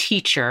you're a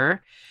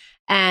teacher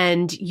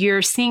and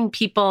you're seeing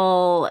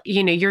people,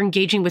 you're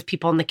engaging with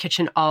people in the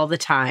kitchen all the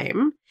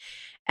time,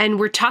 and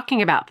we're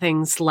talking about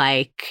things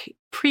like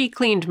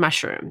pre-cleaned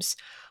mushrooms,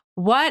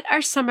 what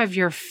are some of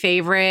your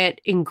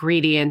favorite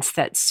ingredients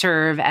that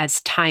serve as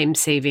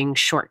time-saving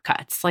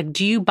shortcuts? Like,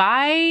 do you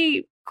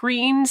buy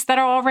greens that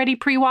are already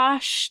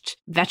pre-washed,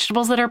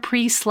 vegetables that are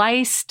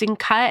pre-sliced and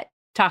cut?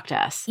 Talk to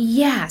us.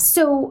 Yeah.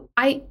 So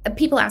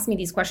people ask me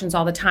these questions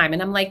all the time,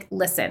 and I'm like,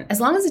 listen, as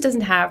long as it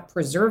doesn't have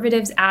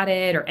preservatives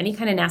added or any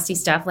kind of nasty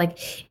stuff,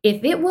 like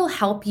if it will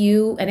help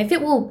you and if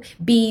it will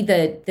be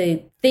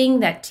the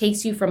thing that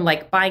takes you from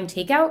like buying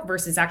takeout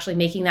versus actually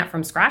making that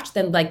from scratch,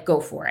 then like go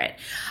for it.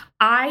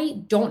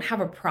 I don't have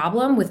a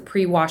problem with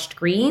pre-washed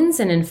greens.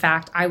 And in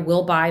fact, I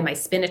will buy my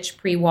spinach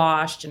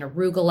pre-washed and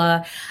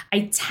arugula.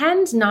 I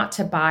tend not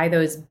to buy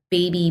those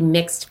baby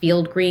mixed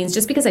field greens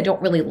just because I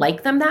don't really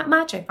like them that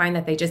much. I find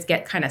that they just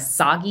get kind of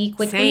soggy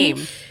quickly.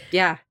 Same.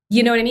 Yeah.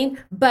 You know what I mean?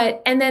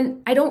 And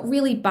then I don't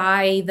really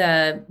buy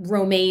the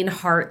romaine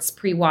hearts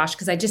pre-washed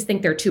because I just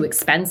think they're too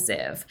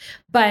expensive.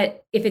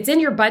 But if it's in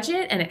your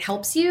budget and it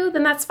helps you,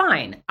 then that's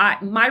fine.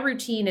 My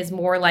routine is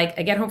more like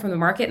I get home from the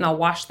market and I'll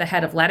wash the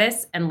head of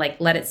lettuce and like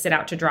let it sit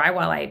out to dry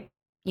while I,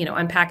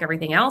 unpack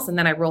everything else. And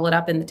then I roll it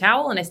up in the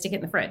towel and I stick it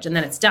in the fridge and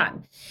then it's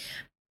done.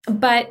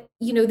 But,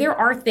 there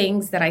are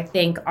things that I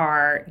think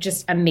are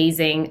just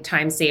amazing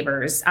time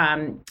savers.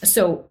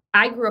 So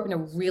I grew up in a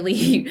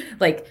really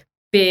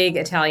big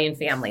Italian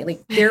family.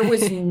 Like there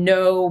was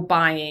no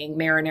buying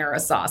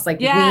marinara sauce.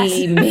 Like yes.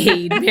 We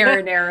made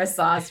marinara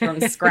sauce from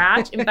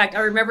scratch. In fact,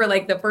 I remember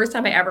the first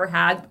time I ever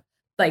had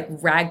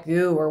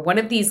ragu or one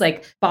of these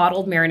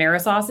bottled marinara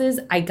sauces,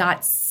 I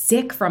got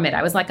sick from it.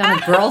 I was on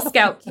a Girl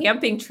Scout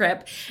camping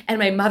trip and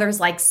my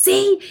mother's like,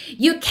 see,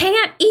 you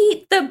can't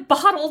eat the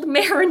bottled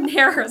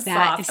marinara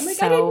sauce. I'm like,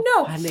 so I didn't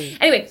know. Funny.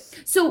 Anyway,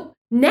 so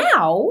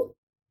now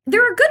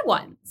there are good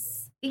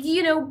ones.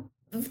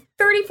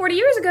 30, 40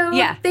 years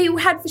ago, they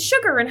had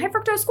sugar and high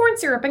fructose corn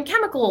syrup and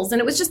chemicals, and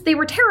it was just, they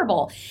were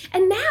terrible.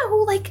 And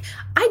now,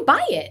 I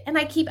buy it and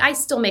I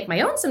still make my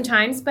own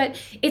sometimes, but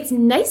it's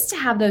nice to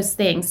have those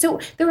things.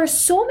 So there are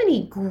so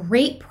many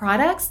great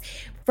products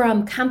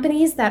from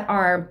companies that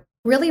are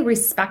really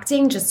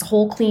respecting just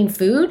whole clean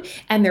food,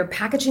 and they're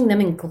packaging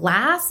them in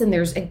glass, and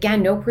there's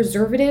again no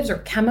preservatives or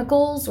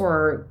chemicals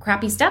or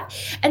crappy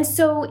stuff. And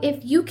so if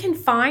you can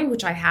find,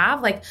 which I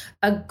have,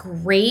 a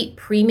great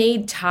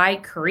pre-made Thai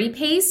curry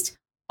paste,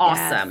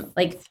 awesome.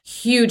 Yes.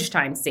 Huge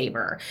time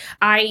saver.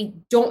 I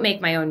don't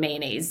make my own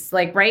mayonnaise,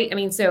 right? I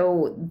mean,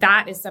 so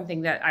that is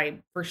something that I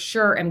for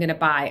sure am going to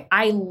buy.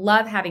 I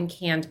love having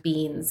canned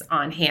beans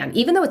on hand,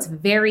 even though it's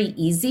very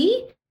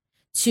easy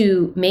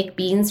to make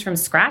beans from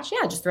scratch.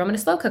 Yeah, just throw them in a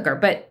slow cooker,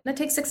 but that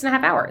takes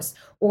 6.5 hours.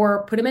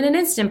 Or put them in an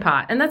Instant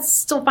Pot, and that's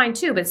still fine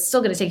too, but it's still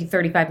going to take you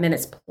 35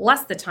 minutes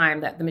plus the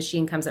time that the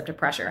machine comes up to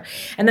pressure.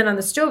 And then on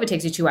the stove, it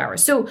takes you 2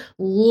 hours. So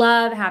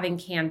love having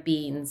canned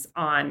beans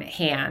on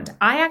hand.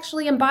 I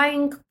actually am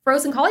buying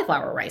frozen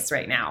cauliflower rice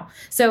right now.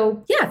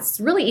 So yeah,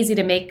 it's really easy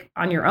to make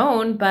on your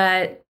own,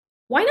 but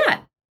why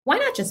not? Why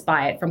not just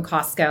buy it from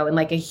Costco in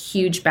a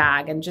huge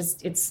bag and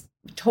just, it's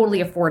totally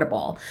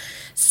affordable.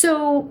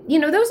 So,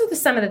 those are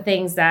some of the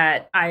things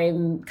that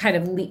I'm kind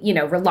of,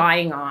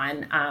 relying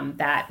on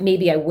that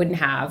maybe I wouldn't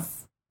have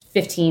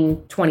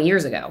 15, 20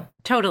 years ago.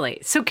 Totally.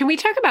 So can we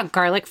talk about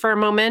garlic for a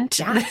moment?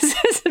 Yeah. This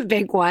is a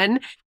big one.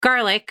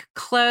 Garlic,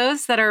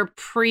 cloves that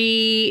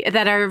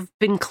have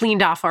been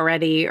cleaned off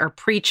already or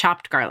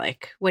pre-chopped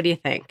garlic. What do you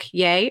think?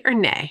 Yay or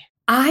nay?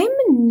 I'm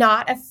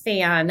not a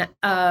fan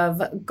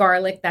of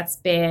garlic that's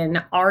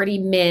been already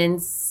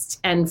minced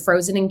and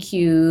frozen in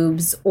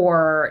cubes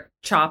or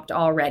chopped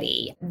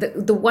already.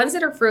 The ones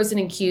that are frozen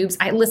in cubes,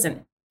 I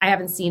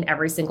haven't seen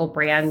every single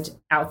brand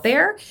out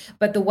there,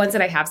 but the ones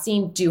that I have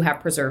seen do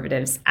have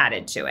preservatives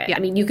added to it. Yeah. I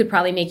mean, you could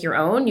probably make your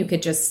own. You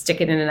could just stick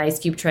it in an ice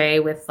cube tray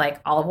with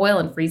olive oil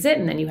and freeze it,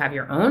 and then you have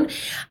your own.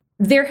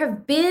 There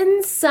have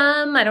been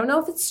some, I don't know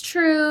if it's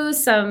true,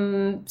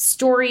 some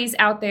stories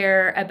out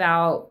there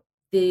about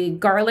the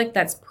garlic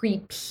that's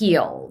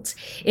pre-peeled.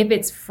 If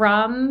it's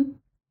from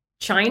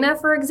China,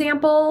 for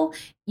example,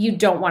 you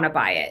don't want to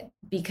buy it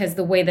because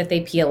the way that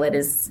they peel it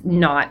is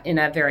not in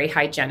a very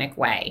hygienic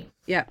way.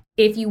 Yeah.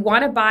 If you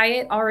want to buy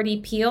it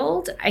already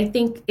peeled, I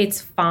think it's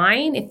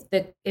fine.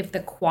 If the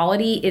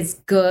quality is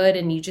good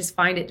and you just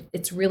find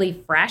it's really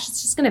fresh,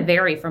 it's just going to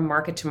vary from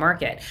market to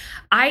market.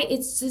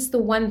 It's just the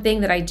one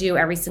thing that I do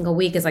every single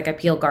week is I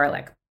peel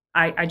garlic.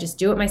 I just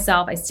do it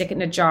myself. I stick it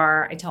in a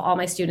jar. I tell all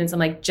my students,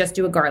 I'm just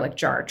do a garlic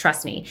jar.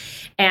 Trust me.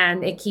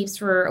 And it keeps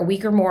for a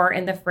week or more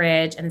in the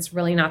fridge. And it's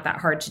really not that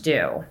hard to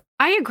do.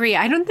 I agree.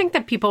 I don't think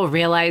that people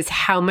realize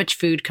how much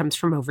food comes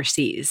from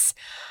overseas.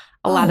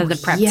 A lot of the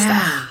prep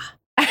stuff.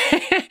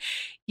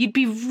 You'd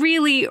be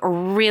really,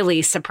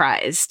 really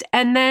surprised.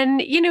 And then,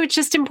 it's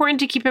just important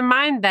to keep in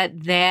mind that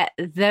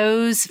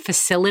those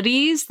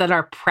facilities that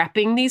are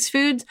prepping these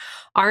foods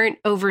aren't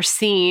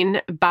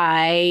overseen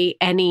by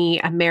any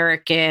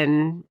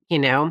American,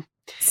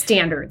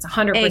 standards,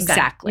 100%.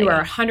 Exactly. You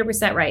are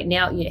 100% right.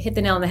 Now you hit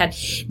the nail on the head.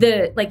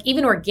 The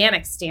even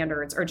organic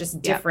standards are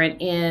just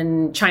different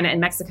in China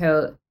and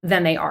Mexico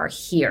than they are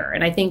here.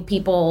 And I think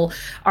people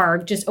are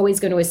just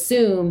always going to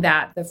assume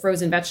that the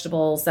frozen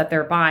vegetables that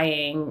they're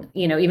buying,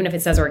 even if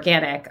it says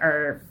organic,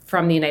 are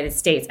from the United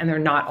States, and they're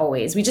not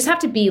always. We just have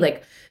to be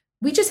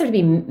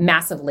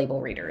massive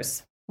label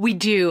readers. We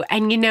do.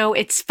 And,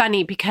 it's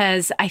funny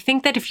because I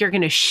think that if you're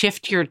going to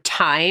shift your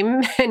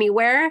time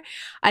anywhere,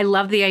 I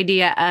love the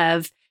idea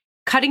of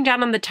cutting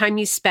down on the time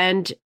you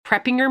spend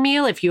prepping your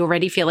meal if you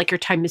already feel like your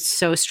time is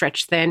so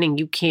stretched thin and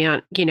you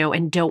can't,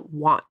 and don't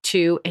want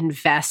to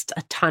invest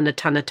a ton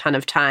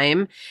of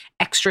time,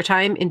 extra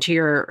time into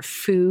your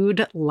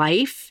food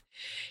life,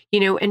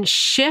 and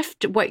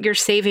shift what you're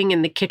saving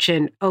in the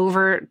kitchen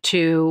over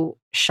to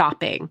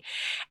shopping.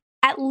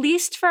 At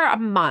least for a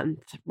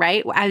month,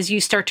 right? As you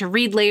start to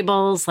read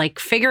labels, like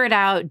figure it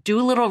out, do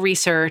a little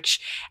research,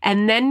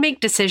 and then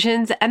make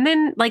decisions. And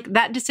then like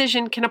that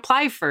decision can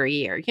apply for a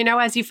year.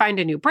 As you find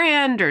a new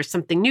brand or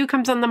something new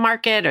comes on the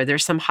market or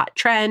there's some hot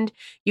trend,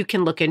 you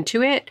can look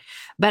into it.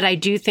 But I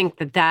do think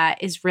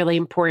that is really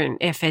important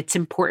if it's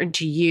important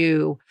to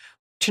you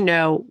to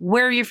know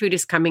where your food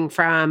is coming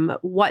from,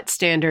 what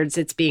standards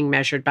it's being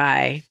measured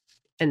by,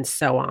 and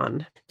so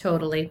on.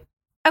 Totally.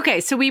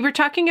 Okay, so we were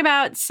talking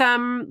about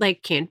some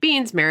like canned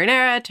beans,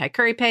 marinara, Thai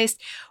curry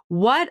paste.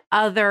 What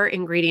other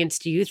ingredients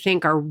do you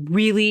think are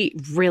really,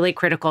 really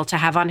critical to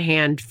have on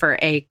hand for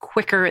a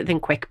quicker than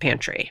quick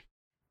pantry?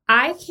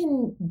 I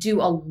can do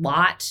a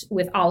lot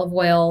with olive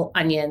oil,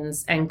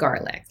 onions, and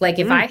garlic. Like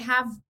if I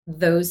have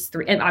those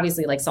three, and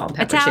obviously like salt and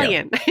pepper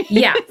Italian. too.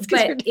 Yeah,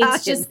 but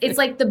it's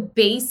like the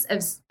base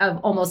of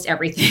almost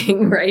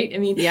everything, right? I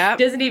mean, it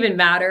doesn't even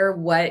matter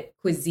what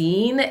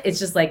cuisine. It's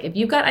just like if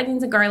you've got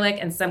onions and garlic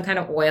and some kind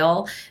of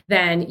oil,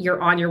 then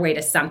you're on your way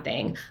to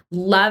something.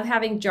 Love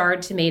having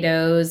jarred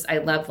tomatoes. I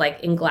love like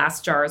in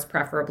glass jars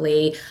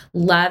preferably.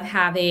 Love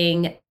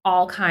having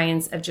all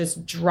kinds of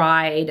just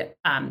dried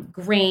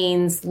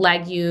grains,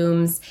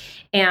 legumes.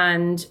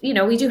 And,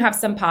 we do have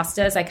some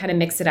pastas. I kind of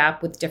mix it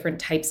up with different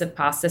types of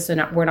pasta. So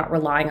we're not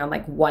relying on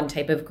like one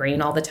type of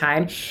grain all the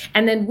time.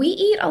 And then we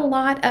eat a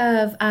lot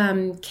of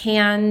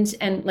canned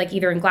and like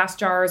either in glass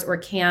jars or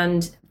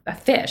canned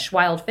fish,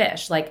 wild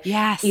fish, like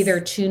either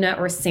tuna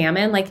or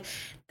salmon. Like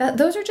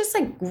those are just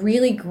like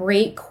really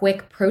great,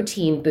 quick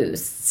protein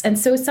boosts. And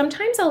so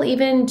sometimes I'll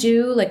even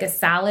do like a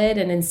salad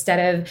and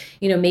instead of,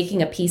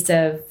 making a piece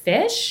of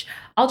fish,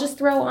 I'll just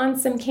throw on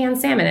some canned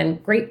salmon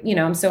and great,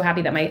 I'm so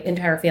happy that my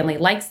entire family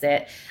likes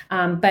it.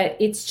 But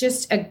it's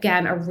just,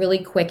 again, a really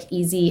quick,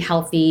 easy,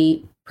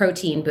 healthy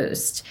protein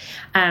boost.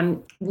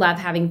 Love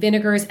having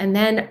vinegars. And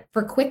then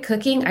for quick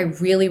cooking, I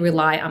really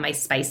rely on my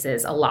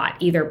spices a lot,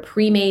 either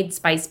pre-made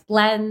spice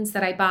blends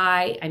that I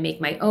buy, I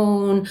make my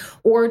own,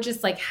 or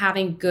just like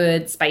having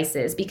good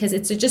spices because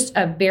it's just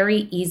a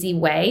very easy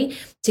way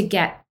to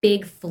get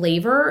big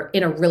flavor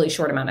in a really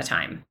short amount of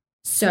time.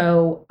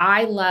 So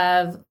I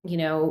love,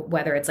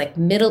 whether it's like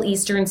Middle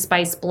Eastern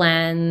spice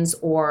blends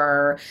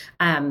or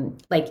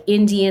like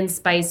Indian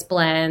spice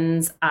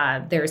blends.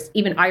 There's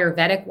even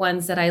Ayurvedic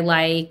ones that I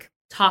like,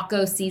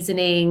 taco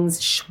seasonings,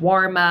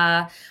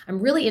 shawarma. I'm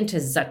really into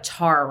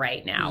za'atar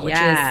right now, which is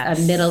a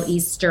Middle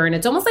Eastern.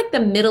 It's almost like the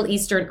Middle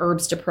Eastern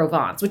herbs de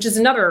Provence, which is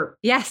another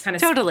kind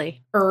of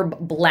herb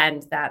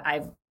blend that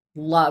I've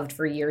loved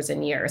for years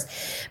and years.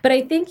 But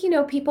I think,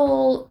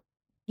 people...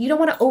 You don't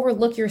want to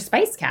overlook your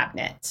spice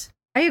cabinet.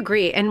 I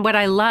agree. And what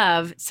I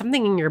love,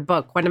 something in your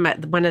book, one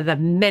of the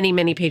many,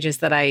 many pages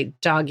that I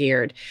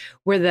dog-eared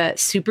were the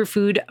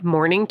superfood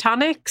morning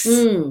tonics.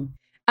 And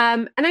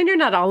I know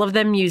not all of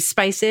them use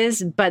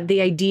spices, but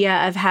the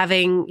idea of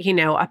having,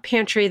 a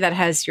pantry that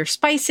has your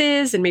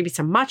spices and maybe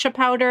some matcha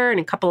powder and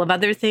a couple of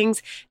other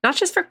things, not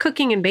just for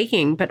cooking and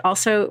baking, but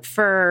also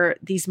for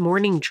these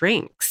morning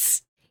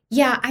drinks.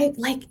 Yeah,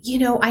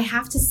 I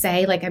have to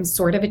say, like, I'm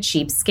sort of a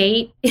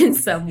cheapskate in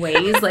some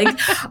ways. Like,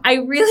 I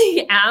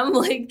really am.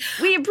 Like,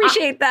 we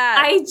appreciate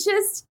that. I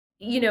just,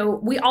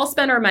 we all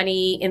spend our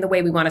money in the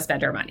way we want to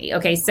spend our money.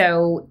 Okay.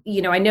 So,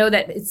 I know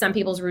that it's some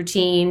people's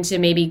routine to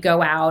maybe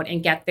go out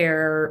and get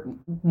their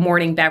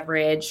morning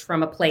beverage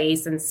from a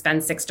place and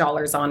spend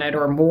 $6 on it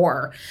or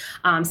more.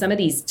 Some of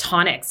these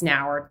tonics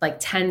now are like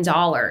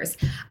 $10.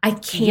 I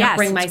can't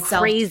bring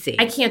myself. Crazy.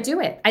 I can't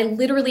do it. I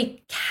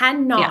literally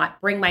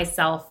cannot bring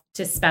myself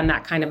to spend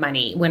that kind of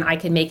money when I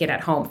can make it at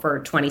home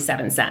for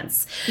 27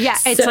 cents. Yeah,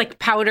 it's like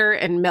powder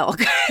and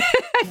milk.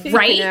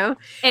 Right?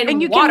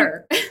 And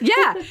water.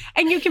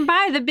 And you can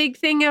buy the big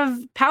thing of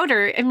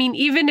powder. I mean,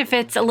 even if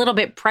it's a little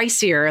bit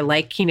pricier,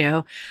 like, I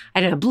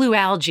don't know, blue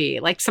algae,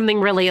 like something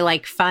really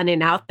like fun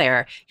and out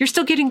there, you're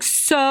still getting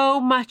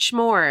so much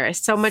more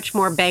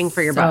bang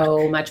for your buck.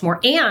 So much more.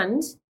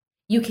 And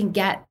you can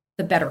get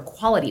the better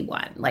quality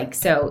one. Like,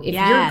 so if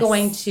you're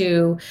going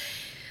to...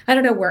 I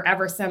don't know,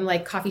 wherever, some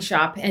like coffee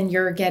shop and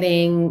you're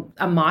getting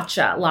a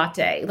matcha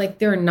latte, like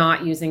they're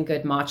not using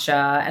good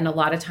matcha. And a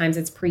lot of times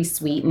it's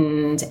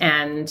pre-sweetened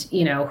and,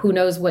 who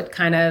knows what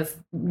kind of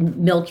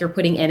milk you're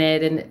putting in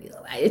it. And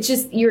it's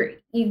just, you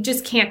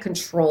just can't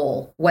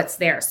control what's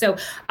there. So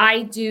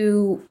I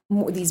do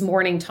these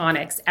morning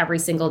tonics every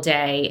single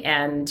day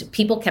and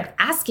people kept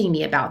asking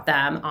me about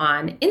them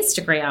on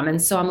Instagram.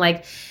 And so I'm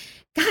like,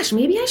 gosh,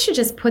 maybe I should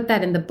just put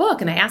that in the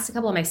book. And I asked a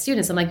couple of my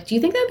students, I'm like, do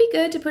you think that'd be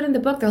good to put in the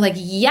book? They're like,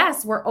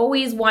 yes, we're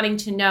always wanting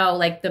to know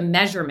like the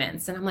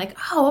measurements. And I'm like,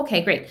 oh,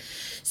 okay, great.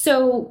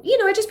 So,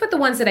 I just put the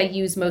ones that I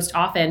use most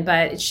often,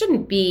 but it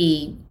shouldn't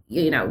be,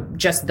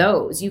 just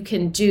those. You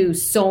can do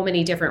so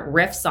many different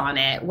riffs on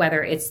it,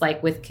 whether it's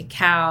like with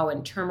cacao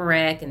and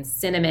turmeric and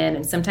cinnamon.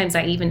 And sometimes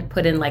I even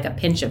put in like a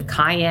pinch of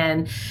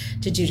cayenne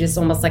to do just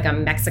almost like a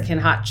Mexican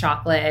hot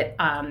chocolate.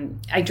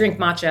 I drink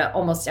matcha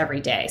almost every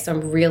day, so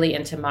I'm really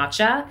into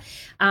matcha.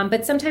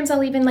 But sometimes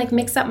I'll even like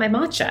mix up my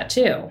matcha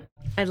too.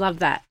 I love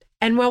that.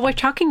 And while we're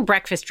talking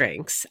breakfast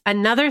drinks,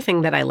 another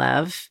thing that I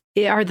love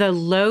are the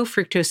low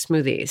fructose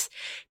smoothies.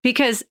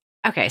 Because,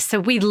 okay, so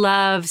we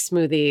love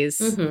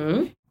smoothies.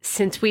 Mm-hmm.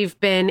 Since we've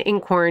been in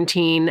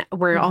quarantine,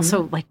 we're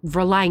also like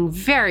relying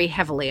very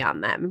heavily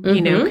on them,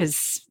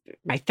 because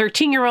my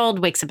 13-year-old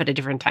wakes up at a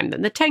different time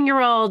than the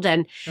 10-year-old.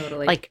 And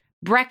like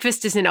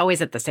breakfast isn't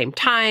always at the same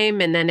time.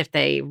 And then if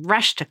they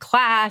rush to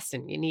class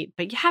and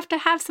but you have to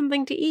have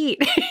something to eat,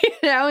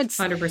 it's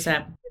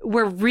 100%.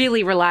 We're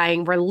really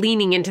we're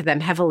leaning into them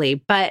heavily,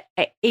 but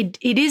it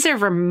is a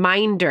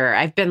reminder.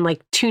 I've been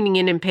like tuning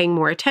in and paying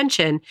more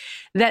attention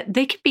that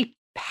they could be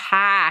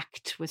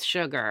packed with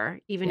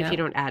sugar, even if you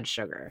don't add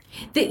sugar.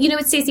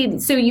 Stacey,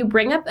 so you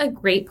bring up a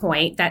great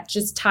point that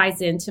just ties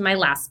into my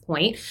last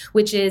point,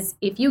 which is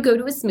if you go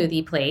to a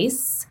smoothie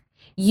place,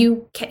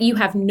 you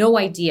have no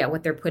idea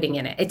what they're putting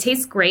in it. It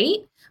tastes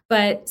great,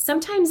 but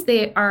sometimes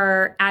they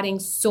are adding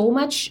so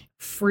much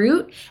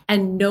fruit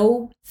and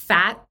no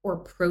fat or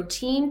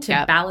protein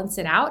to balance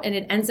it out. And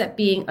it ends up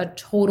being a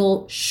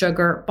total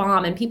sugar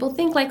bomb. And people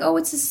think like, oh,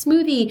 it's a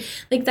smoothie.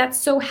 Like that's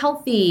so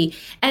healthy.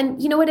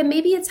 And you know what? And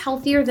maybe it's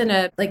healthier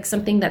than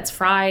something that's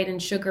fried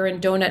and sugar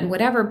and donut and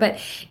whatever, but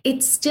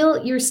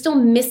you're still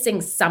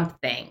missing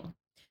something.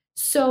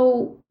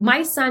 So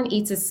my son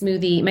eats a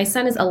smoothie. My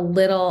son is a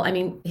little,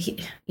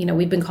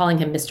 we've been calling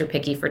him Mr.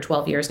 Picky for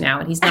 12 years now,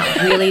 and he's not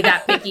really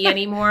that picky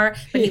anymore,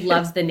 but he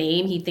loves the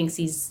name. He thinks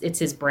it's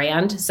his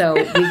brand. So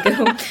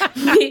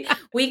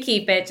we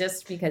keep it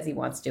just because he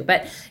wants to,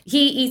 but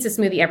he eats a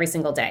smoothie every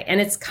single day, and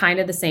it's kind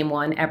of the same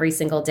one every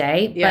single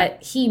day. Yeah.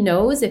 But he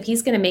knows if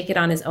he's going to make it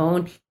on his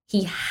own,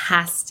 he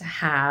has to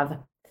have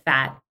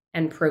fat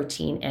and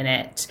protein in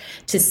it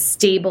to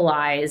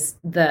stabilize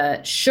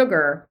the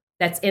sugar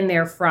that's in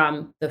there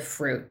from the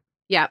fruit.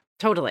 Yeah,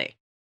 totally.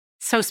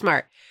 So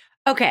smart.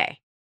 Okay.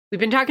 We've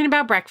been talking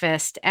about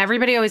breakfast.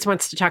 Everybody always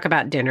wants to talk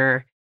about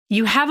dinner.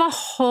 You have a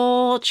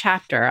whole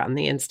chapter on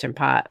the Instant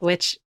Pot,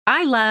 which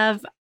I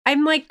love.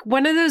 I'm like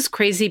one of those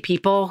crazy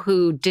people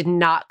who did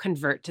not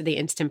convert to the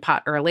Instant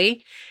Pot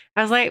early.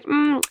 I was like,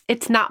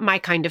 it's not my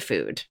kind of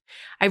food.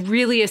 I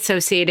really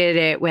associated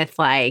it with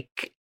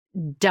like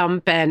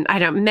dump and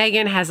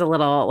Megan has a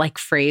little like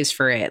phrase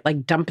for it,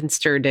 like dump and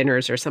stir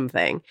dinners or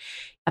something.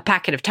 A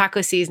packet of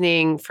taco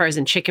seasoning,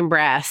 frozen chicken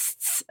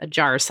breasts, a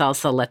jar of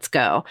salsa, let's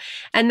go.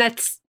 And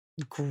that's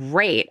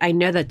great. I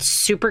know that's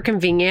super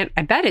convenient.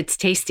 I bet it's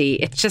tasty.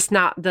 It's just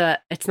not the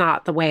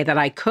way that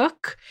I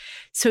cook.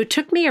 So it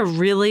took me a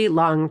really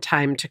long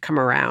time to come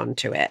around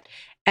to it.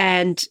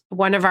 And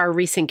one of our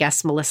recent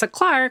guests, Melissa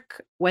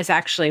Clark, was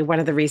actually one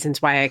of the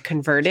reasons why I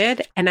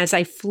converted. And as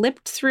I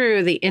flipped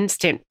through the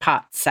Instant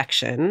Pot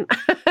section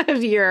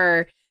of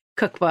your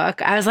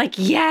cookbook, I was like,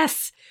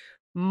 yes,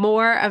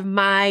 more of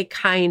my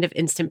kind of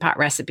Instant Pot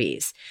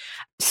recipes.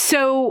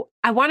 So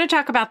I want to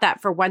talk about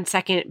that for 1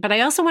 second, but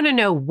I also want to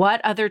know what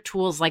other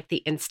tools like the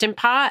Instant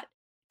Pot,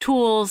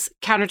 tools,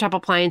 countertop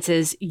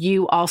appliances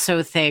you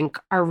also think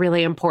are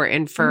really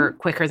important for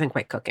quicker than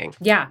quick cooking.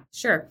 Yeah,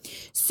 sure.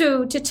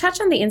 So to touch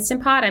on the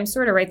Instant Pot, I'm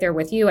sort of right there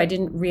with you. I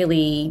didn't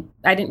really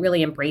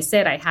embrace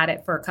it. I had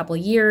it for a couple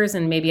of years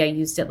and maybe I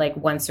used it like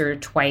once or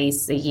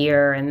twice a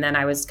year. And then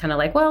I was kind of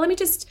like, well, let me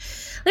just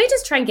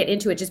try and get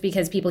into it just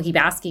because people keep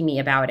asking me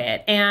about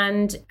it.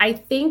 And I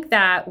think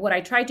that what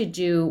I tried to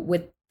do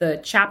with the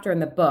chapter in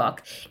the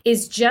book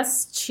is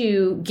just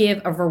to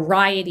give a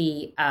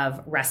variety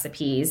of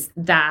recipes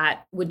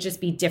that would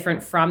just be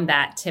different from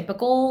that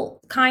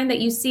typical kind that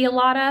you see a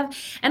lot of.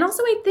 And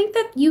also I think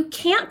that you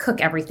can't cook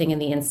everything in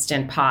the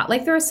Instant Pot.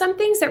 Like there are some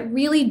things that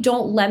really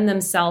don't lend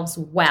themselves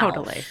well.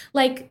 Totally.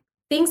 Like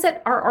things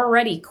that are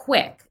already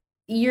quick.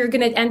 You're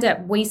going to end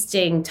up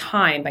wasting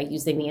time by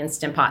using the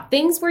Instant Pot.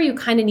 Things where you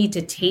kind of need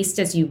to taste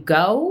as you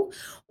go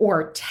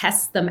or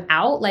test them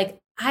out. Like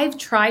I've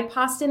tried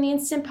pasta in the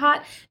Instant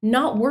Pot,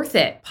 not worth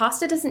it.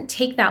 Pasta doesn't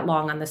take that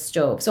long on the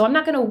stove. So I'm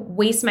not going to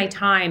waste my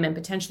time and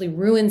potentially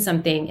ruin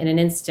something in an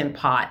Instant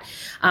Pot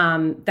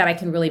that I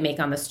can really make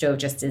on the stove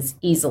just as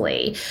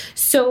easily.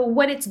 So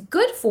what it's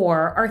good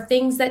for are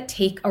things that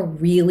take a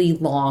really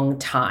long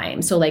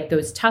time. So like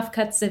those tough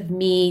cuts of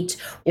meat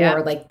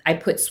or like I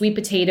put sweet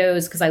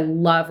potatoes because I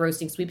love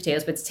roasting sweet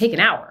potatoes, but it's take an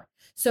hour.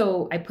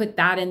 So I put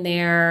that in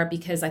there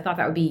because I thought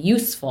that would be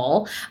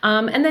useful.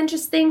 And then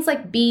just things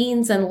like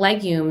beans and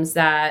legumes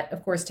that,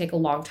 of course, take a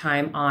long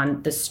time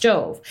on the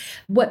stove.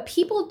 What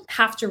people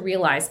have to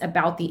realize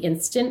about the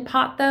Instant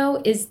Pot,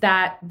 though, is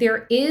that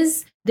there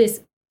is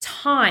this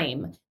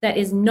time that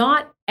is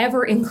not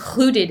ever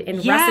included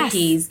in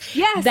recipes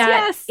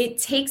it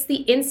takes the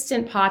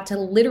Instant Pot to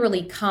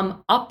literally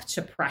come up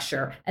to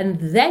pressure and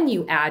then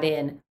you add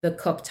in the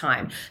cook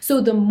time.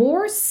 So the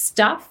more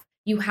stuff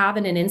you have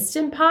in an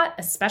Instant Pot,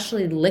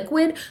 especially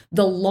liquid,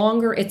 the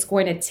longer it's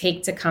going to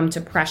take to come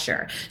to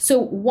pressure. So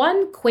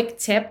one quick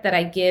tip that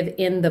I give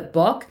in the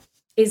book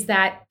is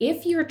that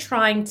if you're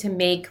trying to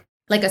make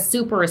like a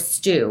soup or a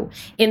stew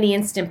in the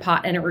Instant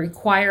Pot and it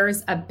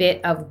requires a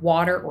bit of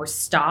water or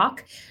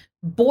stock,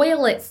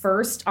 boil it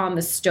first on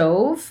the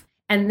stove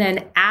and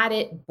then add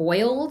it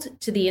boiled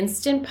to the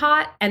Instant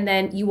Pot. And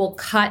then you will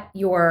cut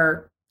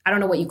your, I don't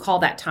know what you call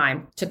that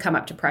time to come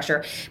up to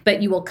pressure,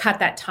 but you will cut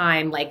that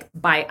time like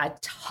by a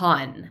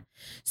ton.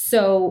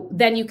 So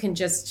then you can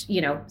just,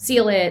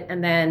 seal it.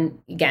 And then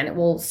again, it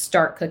will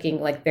start cooking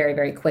like very,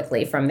 very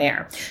quickly from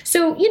there.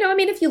 So,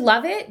 if you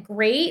love it,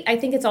 great. I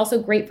think it's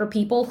also great for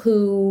people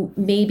who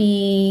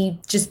maybe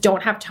just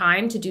don't have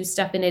time to do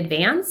stuff in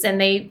advance and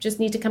they just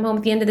need to come home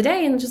at the end of the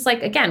day and just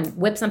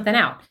whip something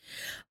out.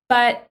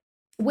 But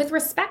with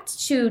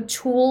respect to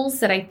tools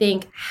that I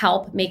think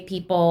help make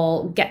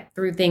people get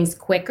through things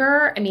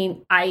quicker,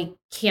 I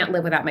can't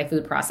live without my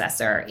food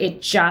processor.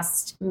 It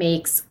just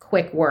makes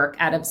quick work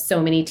out of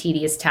so many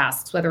tedious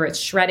tasks, whether it's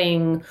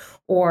shredding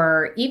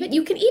or even,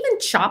 you can even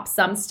chop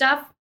some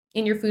stuff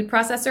in your food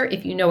processor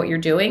if you know what you're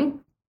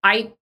doing.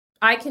 I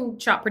can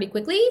chop pretty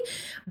quickly,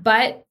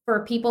 but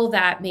for people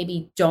that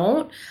maybe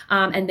don't,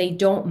 and they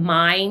don't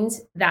mind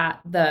that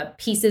the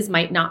pieces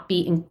might not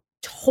be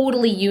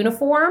totally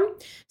uniform.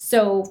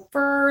 So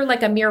for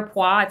like a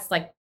mirepoix, it's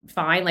like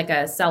fine, like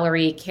a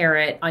celery,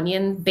 carrot,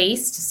 onion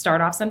base to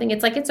start off something.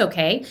 It's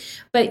okay.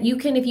 But you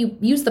can, if you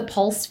use the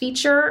pulse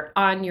feature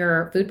on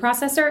your food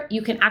processor,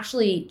 you can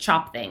actually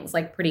chop things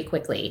like pretty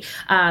quickly.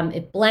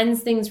 It blends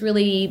things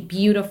really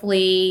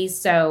beautifully.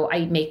 So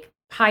I make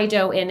pie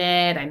dough in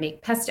it. I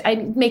make pesto. I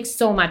make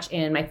so much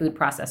in my food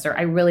processor.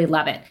 I really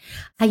love it.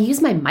 I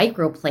use my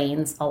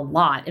microplanes a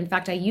lot. In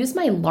fact, I use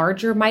my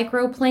larger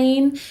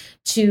microplane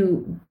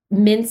to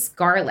mince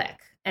garlic.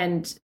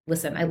 And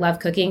listen, I love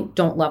cooking,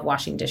 don't love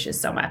washing dishes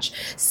so much.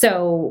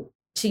 So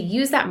to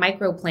use that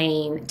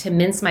microplane to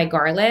mince my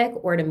garlic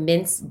or to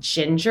mince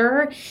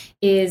ginger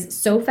is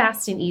so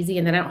fast and easy.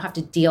 And then I don't have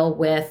to deal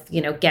with,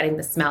 getting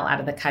the smell out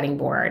of the cutting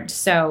board.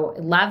 So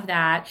love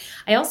that.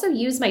 I also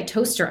use my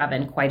toaster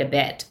oven quite a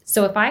bit.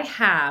 So if I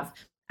have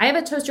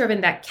a toaster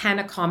oven that can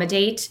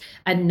accommodate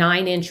a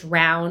 9-inch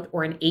round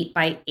or an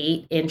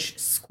 8x8-inch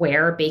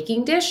square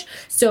baking dish.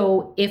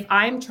 So if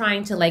I'm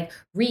trying to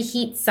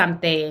reheat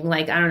something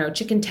like, I don't know,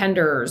 chicken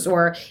tenders,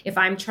 or if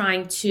I'm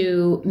trying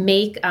to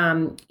make,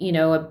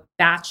 a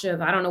batch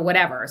of, I don't know,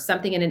 whatever,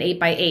 something in an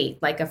 8x8,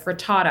 like a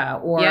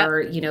frittata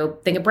or,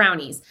 thing of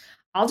brownies,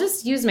 I'll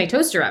just use my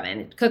toaster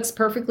oven. It cooks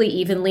perfectly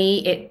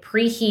evenly. It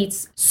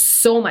preheats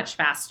so much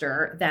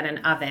faster than an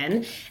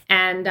oven.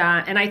 And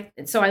I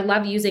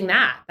love using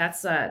that.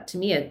 That's to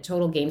me a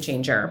total game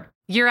changer.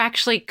 You're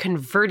actually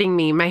converting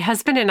me. My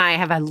husband and I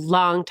have a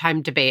long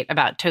time debate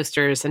about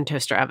toasters and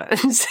toaster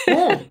ovens.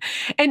 Oh.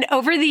 And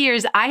over the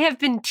years, I have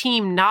been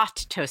team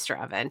not toaster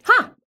oven.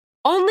 Huh.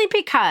 Only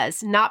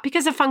because, not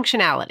because of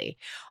functionality,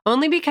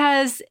 only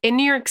because in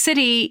New York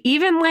City,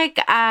 even like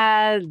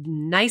a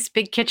nice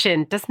big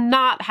kitchen does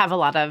not have a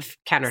lot of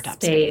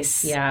countertop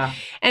space. Yeah.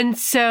 And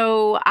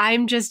so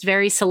I'm just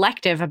very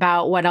selective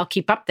about what I'll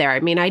keep up there.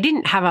 I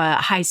didn't have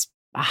a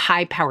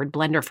high-powered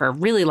blender for a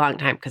really long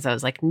time because I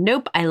was like,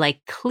 nope, I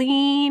like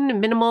clean,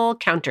 minimal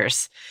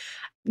counters.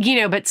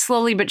 But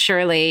slowly but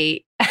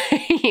surely,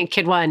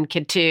 kid 1,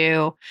 kid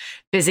 2,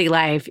 busy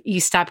life, you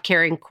stop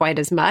caring quite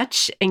as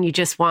much and you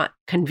just want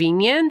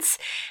convenience.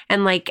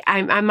 And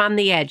I'm on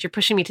the edge. You're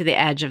pushing me to the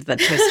edge of the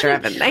toaster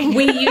oven.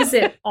 We use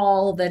it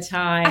all the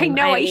time. I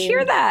know. I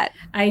hear that.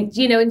 And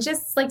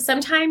just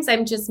sometimes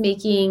I'm just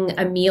making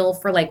a meal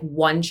for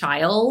one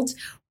child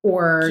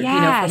or,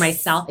 for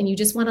myself. And you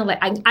just want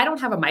to I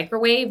don't have a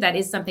microwave. That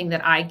is something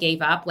that I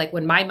gave up.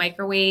 When my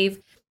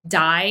microwave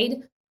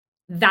died,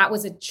 that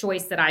was a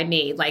choice that I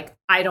made.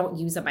 I don't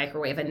use a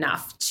microwave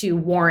enough to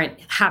warrant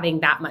having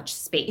that much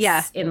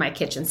space in my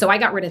kitchen. So I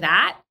got rid of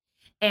that.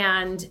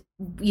 And,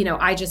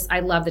 I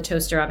love the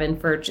toaster oven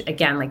for,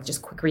 again,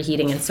 just quick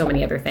reheating and so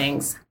many other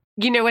things.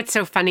 What's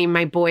so funny?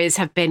 My boys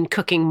have been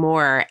cooking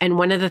more. And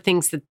one of the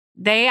things that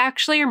they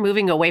actually are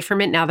moving away from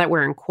it now that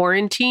we're in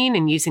quarantine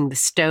and using the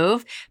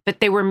stove, but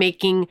they were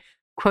making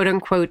quote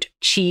unquote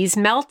cheese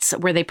melts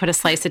where they put a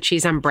slice of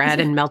cheese on bread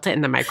and melt it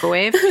in the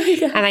microwave.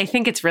 And I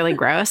think it's really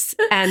gross.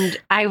 And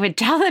I would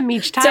tell them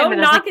each time.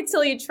 Don't knock it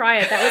till you try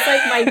it. That was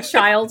my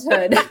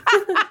childhood.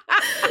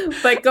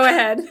 But go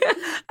ahead.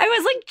 I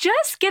was like,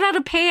 just get out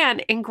a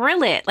pan and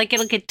grill it.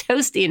 It'll get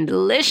toasty and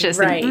delicious.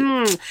 Right.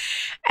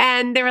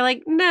 And they were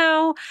like,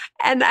 no.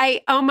 And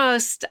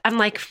I'm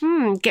like,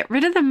 get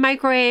rid of the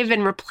microwave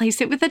and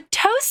replace it with a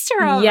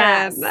toaster oven.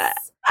 Yes.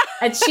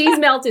 A cheese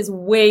melt is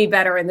way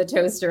better in the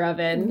toaster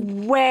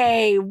oven.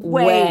 Way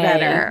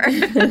better.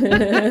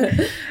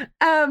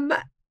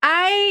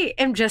 I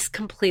am just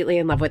completely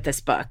in love with this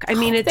book.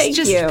 It's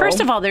just, first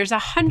of all, there's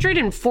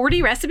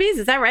 140 recipes.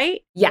 Is that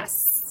right?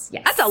 Yes.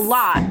 That's a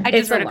lot. I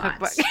just wrote a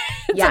cookbook.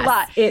 It's a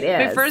lot. It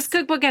is. My first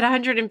cookbook had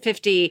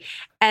 150,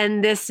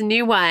 and this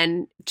new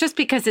one, just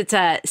because it's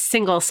a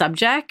single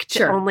subject,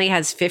 only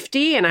has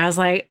 50. And I was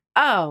like,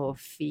 oh,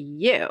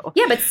 phew.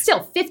 Yeah, but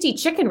still 50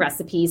 chicken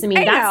recipes. I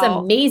mean, that's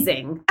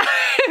amazing.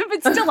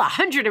 But still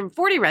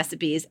 140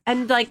 recipes.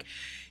 And like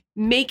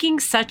making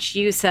such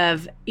use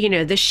of,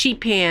 the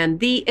sheet pan,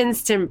 the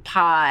Instant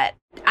Pot.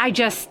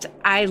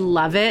 I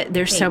love it.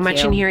 There's so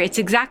much in here. It's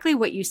exactly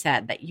what you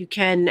said, that you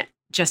can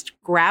just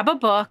grab a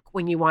book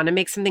when you want to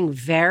make something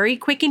very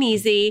quick and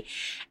easy.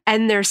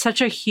 And there's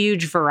such a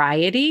huge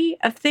variety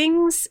of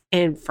things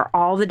and for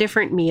all the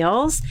different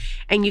meals.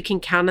 And you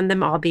can count on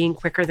them all being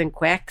quicker than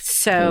quick.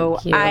 So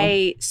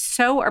I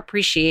so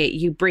appreciate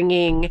you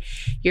bringing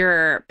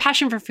your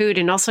passion for food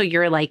and also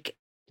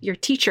your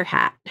teacher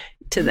hat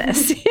to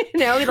this.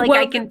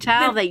 I can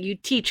tell that you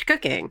teach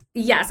cooking.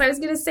 Yes, I was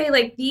going to say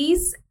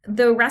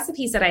the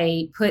recipes that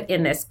I put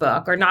in this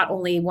book are not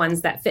only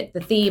ones that fit the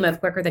theme of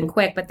quicker than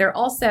quick, but they're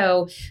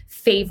also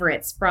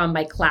favorites from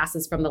my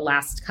classes from the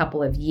last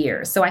couple of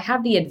years. So I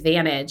have the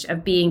advantage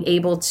of being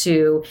able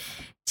to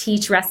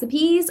teach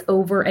recipes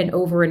over and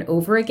over and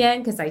over again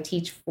because I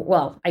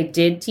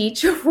did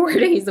teach 4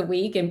 days a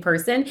week in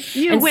person.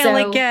 You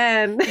will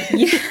again.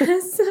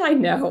 Yes, I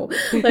know.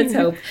 Let's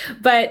hope.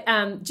 But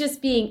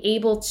just being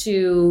able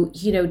to,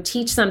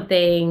 teach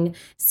something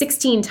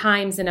 16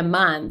 times in a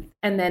month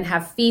and then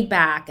have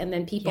feedback and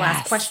then people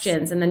ask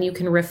questions and then you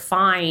can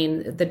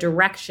refine the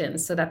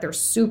directions so that they're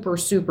super,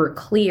 super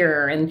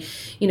clear and,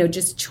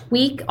 just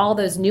tweak all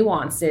those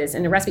nuances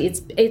in a recipe.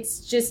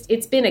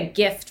 It's been a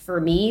gift for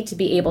me to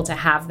be able to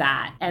have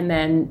that and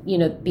then,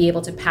 be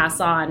able to pass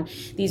on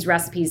these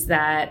recipes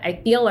that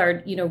I feel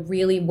are,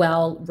 really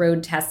well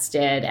road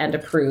tested and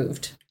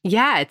approved.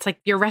 Yeah, it's like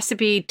your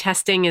recipe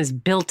testing is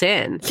built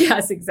in.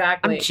 Yes,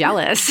 exactly. I'm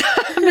jealous.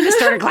 I'm going to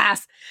start a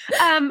class.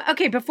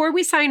 Okay, before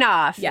we sign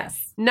off,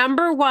 yes.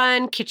 Number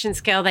one kitchen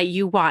skill that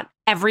you want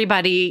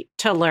everybody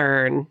to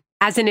learn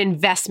as an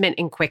investment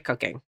in quick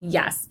cooking.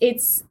 Yes,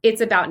 it's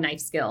about knife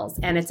skills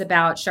and it's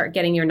about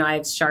getting your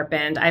knives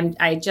sharpened.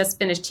 I just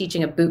finished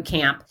teaching a boot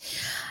camp.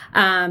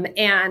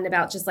 And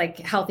about just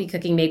healthy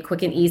cooking made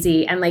quick and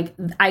easy. And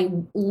I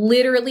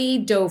literally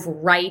dove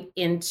right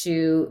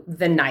into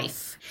the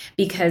knife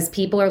because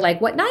people are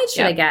like, what knife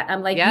should I get?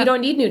 I'm like, you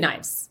don't need new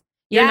knives.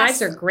 Your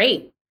knives are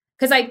great.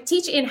 Because I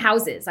teach in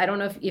houses. I don't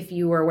know if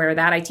you were aware of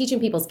that. I teach in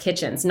people's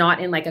kitchens, not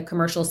in a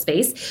commercial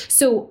space.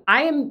 So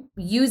I am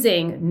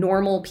using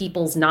normal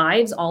people's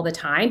knives all the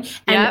time.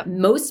 And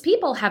most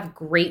people have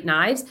great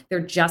knives. They're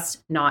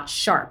just not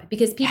sharp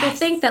because people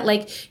think that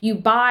you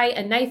buy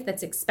a knife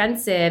that's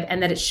expensive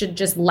and that it should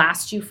just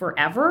last you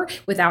forever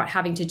without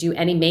having to do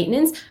any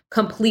maintenance.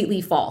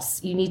 Completely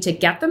false. You need to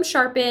get them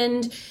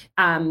sharpened.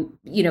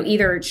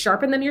 Either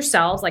sharpen them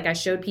yourselves. Like I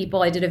showed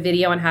people, I did a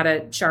video on how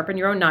to sharpen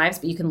your own knives,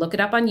 but you can look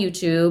it up on YouTube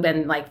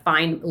and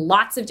find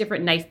lots of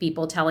different knife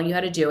people telling you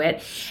how to do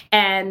it.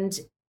 And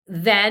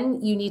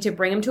then you need to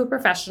bring them to a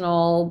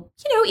professional,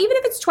 even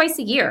if it's twice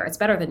a year, it's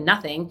better than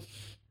nothing.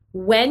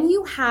 When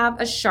you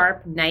have a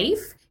sharp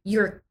knife,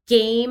 your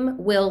game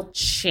will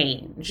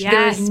change. Yes,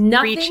 there's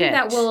nothing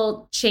that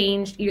will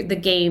change the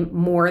game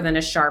more than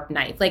a sharp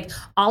knife.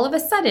 All of a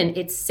sudden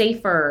it's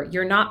safer.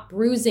 You're not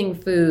bruising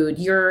food.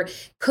 You're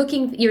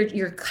cooking,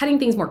 you're cutting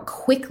things more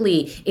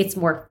quickly. It's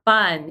more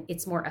fun.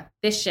 It's more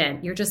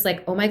efficient. You're just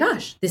oh my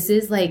gosh, this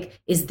is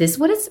is this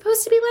what it's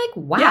supposed to be like?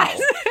 Wow.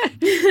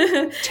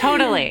 Yes.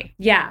 Totally.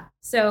 Yeah.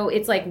 So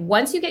it's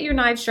once you get your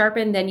knife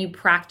sharpened, then you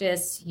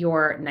practice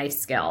your knife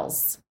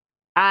skills.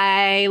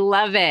 I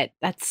love it.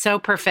 That's so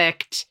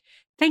perfect.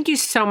 Thank you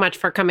so much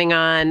for coming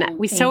on.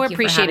 We so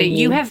appreciate it.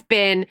 You have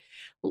been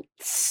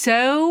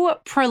so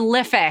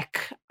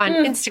prolific on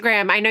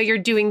Instagram. I know you're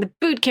doing the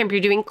boot camp,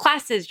 you're doing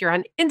classes, you're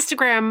on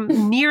Instagram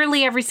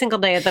nearly every single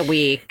day of the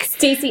week.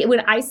 Stacey, when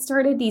I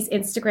started these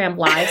Instagram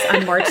lives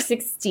on March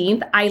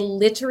 16th, I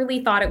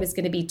literally thought it was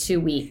going to be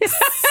 2 weeks.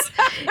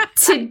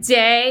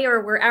 Today,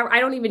 or wherever, I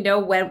don't even know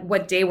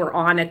what day we're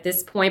on at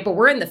this point, but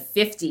we're in the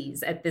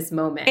 50s at this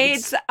moment.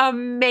 It's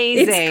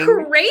amazing. It's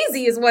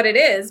crazy is what it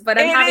is, but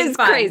I'm having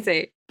fun. It is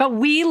crazy. But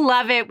we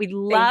love it. We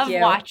love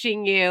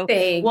watching you.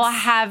 Thanks. We'll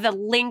have a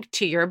link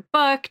to your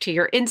book, to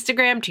your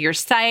Instagram, to your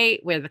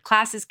site, where the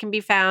classes can be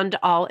found,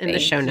 all in the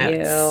show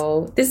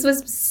notes. This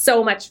was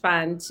so much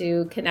fun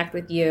to connect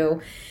with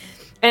you.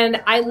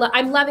 And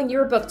I'm loving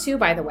your book too,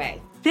 by the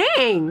way.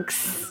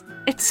 Thanks.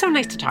 It's so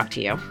nice to talk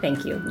to you.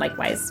 Thank you.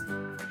 Likewise.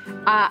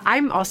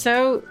 I'm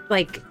also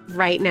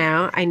right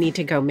now, I need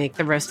to go make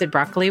the roasted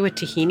broccoli with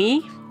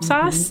tahini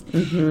sauce.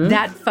 Mm-hmm.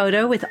 That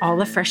photo with all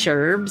the fresh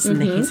herbs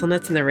and the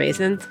hazelnuts and the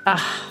raisins.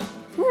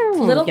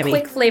 Little yummy.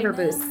 Quick flavor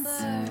boosts.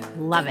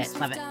 Love it.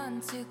 Love it.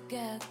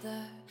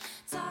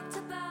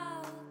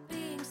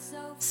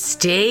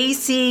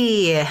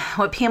 Stacey,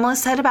 what Pamela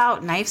said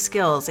about knife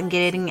skills and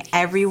getting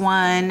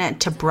everyone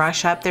to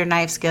brush up their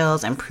knife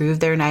skills, improve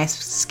their knife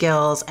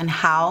skills, and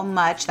how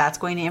much that's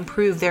going to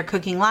improve their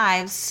cooking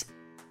lives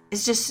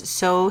is just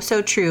so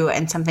true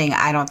and something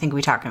I don't think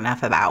we talk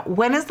enough about.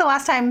 When is the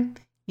last time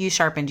you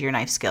sharpened your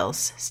knife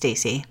skills,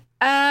 Stacey?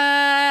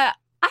 I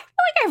feel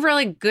like I have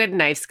really good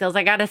knife skills,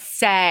 I gotta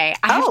say.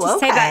 I have to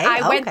say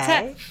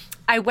that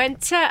I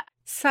went to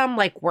some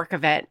like work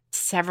event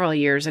several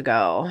years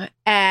ago.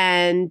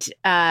 And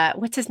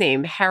what's his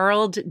name?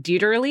 Harold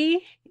Dieterle,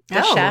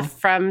 the chef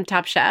from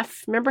Top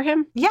Chef. Remember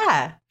him?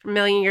 Yeah. From a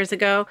million years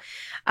ago.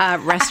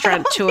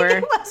 Restaurant tour.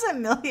 It was a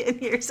million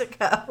years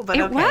ago, but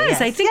it okay, was.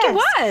 yes, I think it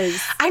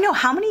was. I know.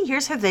 How many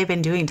years have they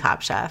been doing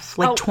Top Chef?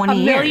 Like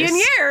 20 years. A million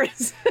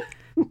years.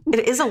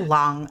 It is a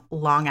long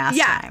ass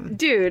time.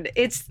 Dude,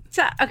 it's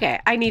okay.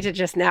 I need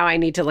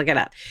to look it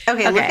up.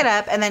 Okay, look it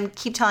up and then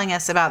keep telling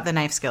us about the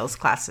knife skills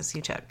classes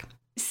you took.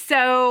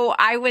 So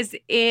I was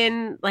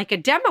in like a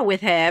demo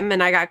with him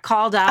and I got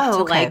called up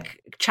to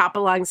like chop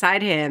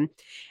alongside him.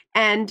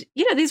 And,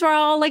 you know, these were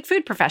all like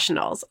food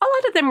professionals. A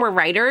lot of them were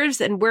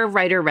writers and we're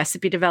writer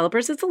recipe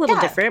developers. It's a little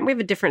different. We have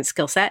a different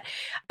skill set.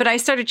 But I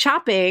started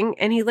chopping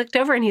and he looked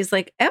over and he's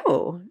like,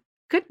 oh,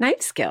 good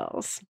knife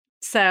skills.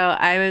 So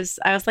I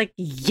was like,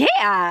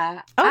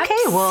 yeah. Okay,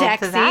 I'm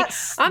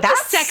sexy. I'm the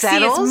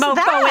sexiest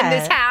mofo in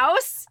this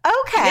house.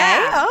 Okay.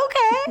 Yeah.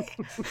 Okay.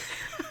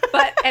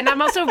 And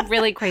I'm also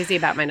really crazy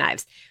about my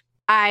knives.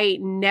 I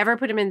never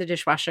put them in the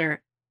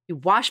dishwasher. You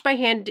wash by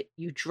hand,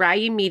 you dry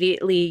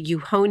immediately, you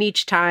hone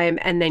each time,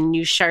 and then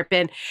you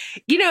sharpen.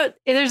 You know,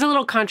 there's a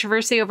little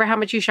controversy over how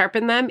much you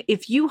sharpen them.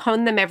 If you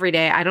hone them every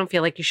day, I don't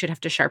feel like you should have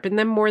to sharpen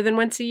them more than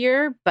once a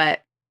year,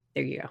 but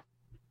there you go.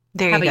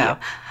 There you go.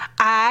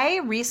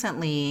 I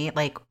recently,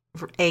 like,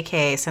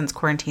 AKA since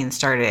quarantine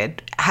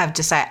started, have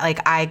decided,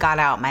 like, I got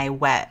out my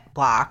wet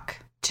block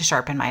to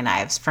sharpen my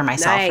knives for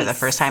myself for the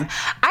first time.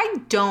 I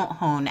don't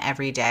hone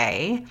every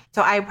day.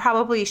 So I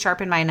probably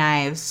sharpen my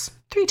knives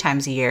 3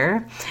 times a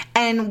year.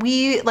 And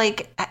we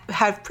like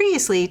have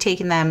previously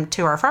taken them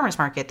to our farmer's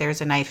market.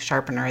 There's a knife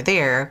sharpener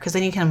there because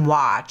then you can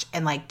watch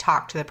and like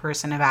talk to the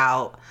person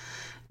about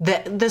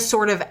the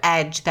sort of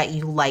edge that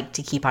you like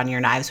to keep on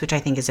your knives, which I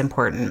think is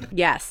important.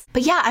 Yes.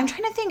 But yeah, I'm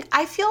trying to think.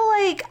 I feel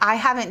like I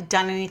haven't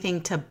done anything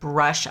to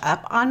brush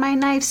up on my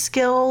knife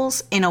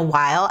skills in a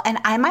while. And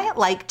I might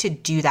like to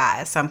do that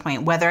at some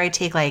point, whether I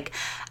take like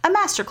a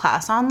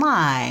masterclass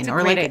online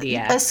or like a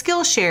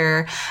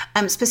Skillshare,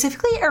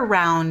 specifically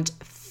around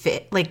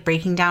like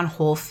breaking down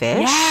whole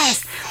fish.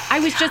 Yes.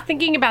 I was just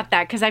thinking about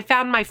that because I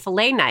found my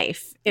fillet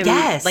knife,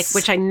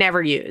 which I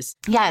never use.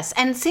 Yes.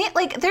 And see,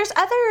 like there's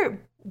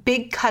other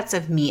big cuts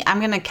of meat. I'm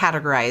going to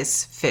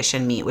categorize fish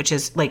and meat, which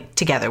is like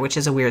together, which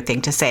is a weird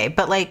thing to say.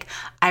 But like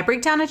I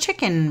break down a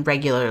chicken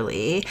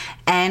regularly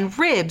and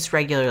ribs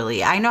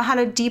regularly. I know how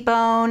to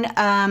debone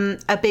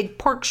a big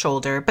pork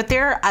shoulder. But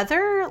there are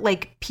other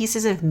like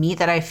pieces of meat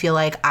that I feel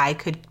like I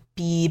could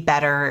be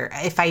better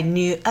if I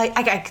knew.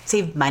 I could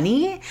save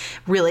money,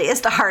 really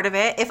is the heart of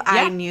it. If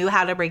I knew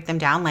how to break them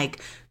down, like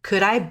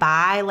could I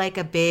buy like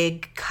a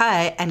big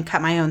cut and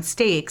cut my own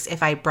steaks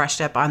if I brushed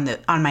up on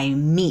my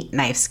meat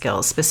knife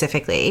skills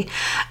specifically?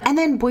 And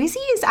then Boise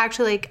is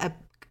actually like a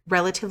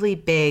relatively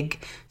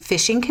big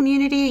fishing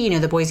community. You know,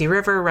 the Boise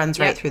River runs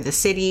right through the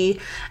city.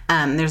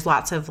 There's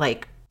lots of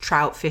like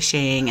trout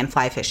fishing and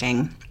fly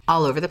fishing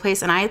all over the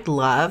place. And I'd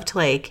love to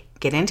like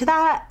get into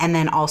that and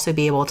then also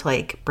be able to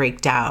like break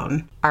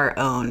down our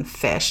own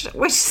fish,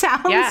 which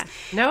sounds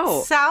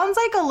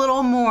like a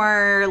little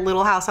more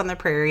Little House on the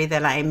Prairie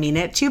than I mean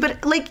it to.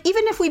 But like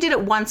even if we did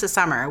it once a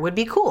summer, it would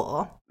be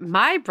cool.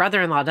 My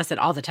brother-in-law does it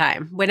all the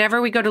time.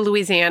 Whenever we go to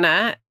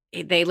Louisiana,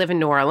 they live in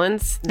New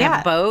Orleans. They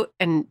have a boat,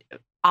 and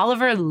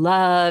Oliver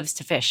loves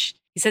to fish.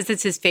 He says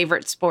it's his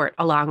favorite sport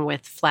along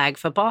with flag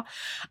football.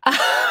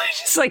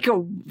 Just like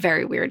a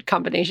very weird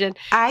combination.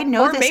 I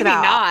know or this maybe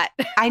about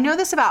not. I know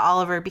this about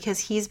Oliver because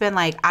he's been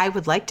like, I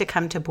would like to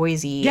come to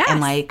Boise and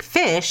like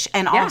fish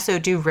and also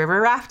do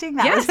river rafting.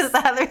 That was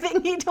the other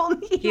thing he told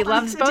me. He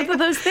loves both of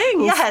those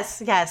things.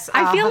 Yes.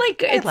 I feel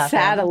like it's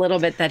sad a little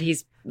bit that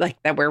he's like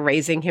that we're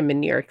raising him in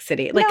New York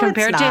City. Like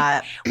compared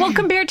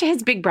to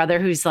his big brother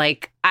who's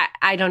like,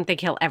 I don't think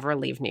he'll ever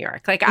leave New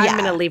York. Like I'm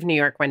going to leave New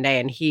York one day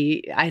and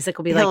Isaac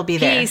will be like,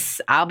 peace,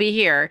 I'll be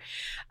here.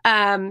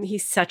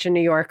 He's such a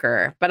New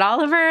Yorker. But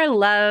Oliver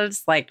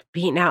loves like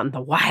being out in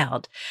the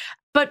wild.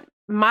 But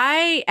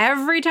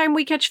every time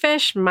we catch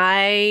fish,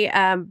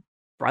 my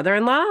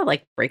brother-in-law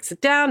like breaks it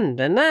down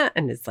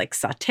and is like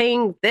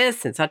sauteing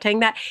this and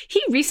sauteing that.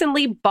 He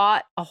recently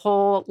bought a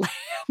whole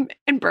lamb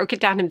and broke it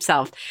down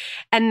himself.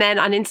 And then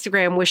on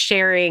Instagram was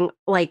sharing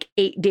like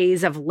 8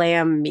 days of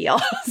lamb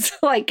meals,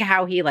 like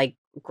how he like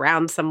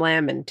ground some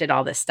lamb and did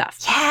all this stuff.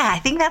 Yeah, I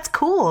think that's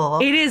cool.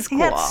 It is cool.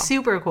 That's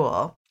super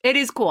cool. It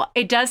is cool.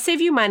 It does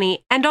save you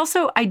money. And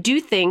also I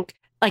do think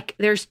like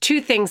there's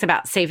 2 things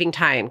about saving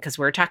time because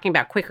we're talking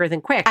about quicker than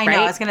quick, I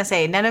know. I was going to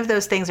say none of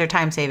those things are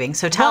time saving.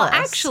 So tell us.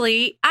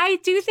 Actually, I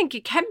do think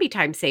it can be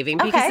time saving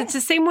because it's the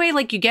same way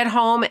like you get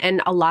home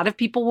and a lot of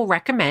people will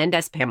recommend,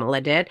 as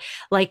Pamela did,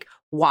 like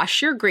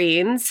wash your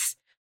greens,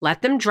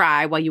 let them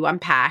dry while you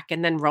unpack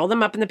and then roll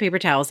them up in the paper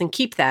towels and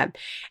keep them.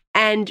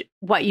 And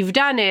what you've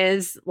done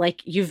is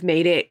like you've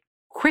made it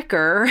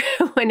quicker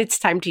when it's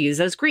time to use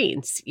those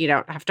greens. You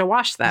don't have to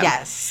wash them.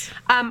 Yes.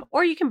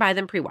 Or you can buy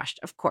them pre-washed,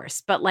 of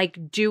course, but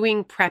like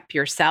doing prep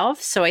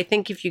yourself. So I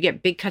think if you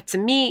get big cuts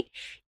of meat,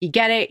 you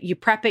get it, you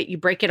prep it, you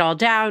break it all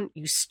down,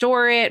 you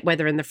store it,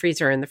 whether in the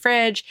freezer or in the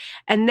fridge.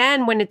 And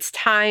then when it's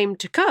time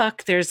to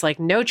cook, there's like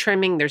no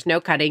trimming, there's no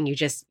cutting, you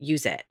just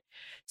use it.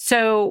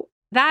 So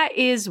that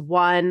is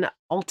one,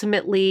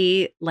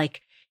 ultimately,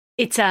 like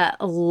it's a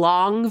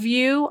long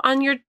view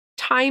on your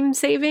time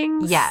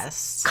savings.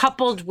 Yes.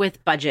 Coupled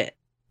with budget,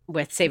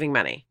 with saving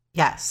money.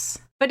 Yes.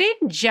 But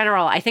in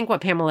general, I think what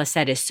Pamela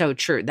said is so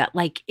true, that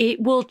like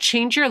it will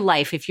change your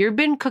life. If you've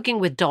been cooking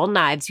with dull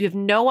knives, you have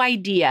no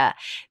idea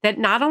that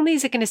not only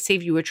is it going to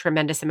save you a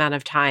tremendous amount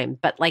of time,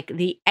 but like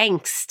the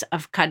angst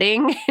of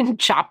cutting and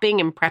chopping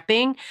and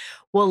prepping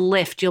will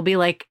lift. You'll be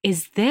like,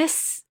 is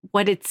this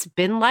what it's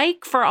been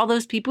like for all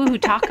those people who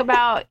talk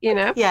about, you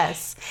know?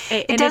 Yes.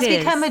 It does is.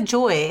 become a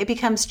joy. It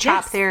becomes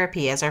chop Yes.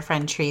 therapy, as our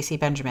friend Tracy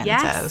Benjamin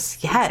says.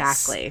 Yes.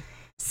 Exactly.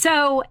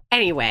 So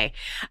anyway,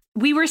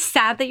 we were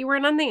sad that you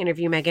weren't on the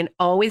interview, Megan.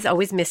 Always,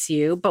 always miss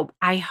you. But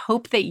I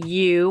hope that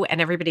you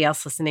and everybody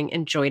else listening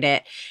enjoyed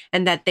it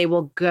and that they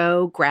will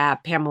go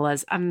grab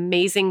Pamela's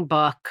amazing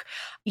book.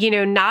 You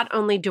know, not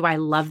only do I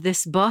love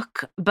this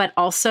book, but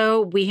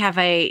also we have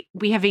a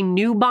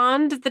new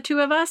bond, the two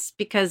of us,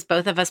 because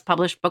both of us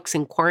publish books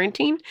in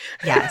quarantine.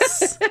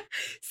 Yes.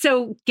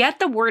 So get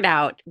the word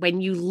out. When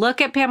you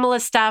look at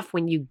Pamela's stuff,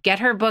 when you get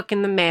her book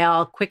in the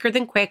mail, Quicker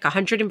Than Quick,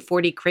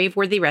 140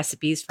 crave-worthy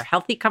recipes for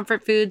healthy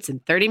comfort foods in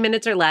 30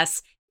 minutes or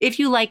less. If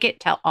you like it,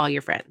 tell all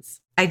your friends.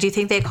 I do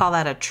think they call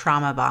that a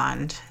trauma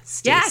bond,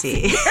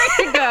 Stacey. Yes,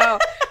 there you go.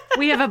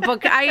 We have a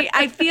book.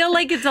 I feel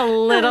like it's a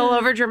little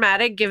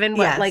overdramatic given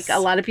what like a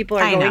lot of people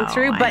are going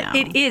through, but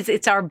it is.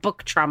 It's our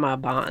book trauma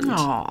bond.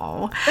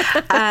 Oh,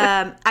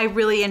 I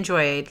really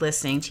enjoyed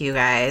listening to you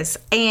guys.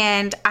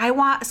 And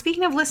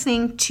speaking of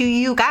listening to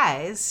you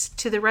guys,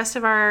 to the rest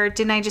of our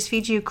Didn't I Just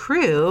Feed You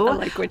crew. I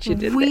like what you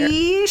did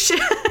there.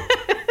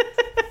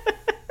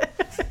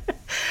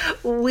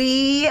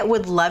 We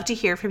would love to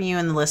hear from you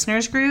in the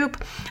listeners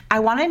group. I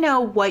want to know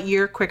what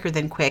your Quicker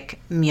Than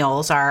Quick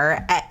meals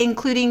are,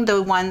 including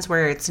the ones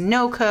where it's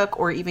no cook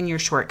or even your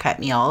shortcut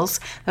meals.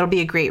 That'll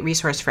be a great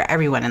resource for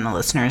everyone in the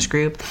listeners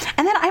group.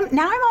 And then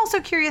I'm also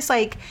curious,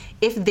 like,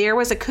 if there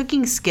was a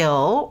cooking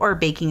skill or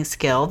baking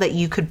skill that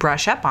you could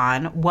brush up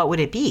on, what would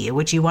it be?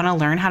 Would you want to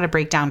learn how to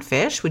break down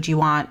fish? Would you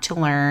want to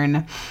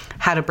learn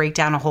how to break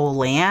down a whole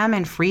lamb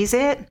and freeze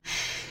it?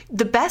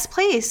 The best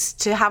place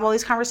to have all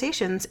these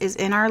conversations is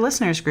in our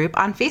listeners group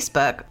on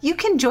Facebook. You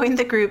can join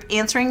the group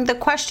answering the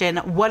question,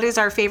 what is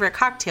our favorite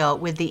cocktail,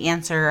 with the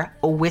answer,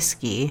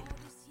 whiskey.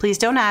 Please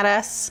don't add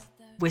us.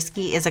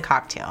 Whiskey is a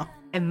cocktail.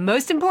 And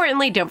most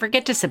importantly, don't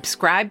forget to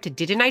subscribe to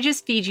Didn't I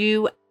Just Feed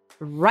You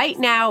right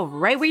now,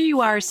 right where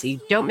you are, so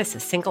you don't miss a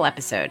single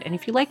episode. And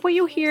if you like what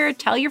you hear,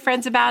 tell your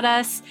friends about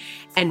us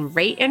and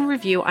rate and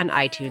review on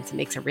iTunes. It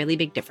makes a really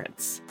big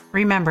difference.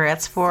 Remember,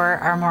 it's for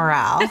our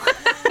morale.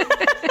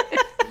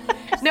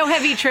 No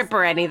heavy trip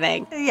or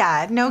anything.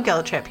 Yeah, no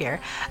guilt trip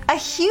here. A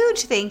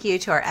huge thank you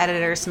to our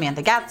editor,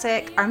 Samantha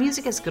Gatzik. Our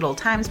music is Good Old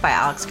Times by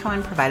Alex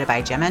Cohen, provided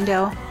by Jim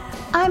Endo.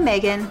 I'm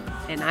Megan.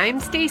 And I'm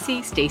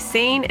Stacey. Stay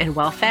sane and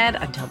well-fed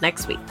until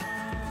next week.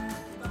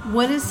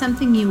 What is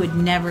something you would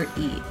never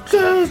eat?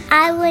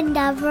 I would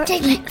never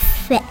eat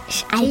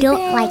fish. I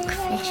don't like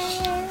fish.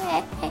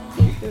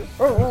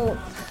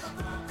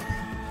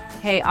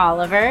 Hey,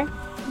 Oliver.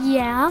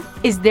 Yeah.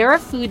 Is there a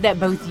food that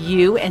both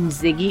you and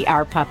Ziggy,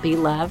 our puppy,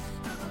 love?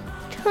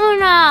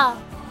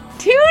 Tuna.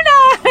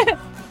 Tuna!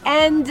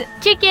 and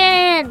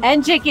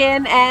Chicken.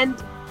 chicken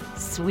and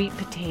sweet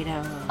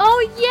potato.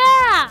 Oh,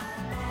 yeah.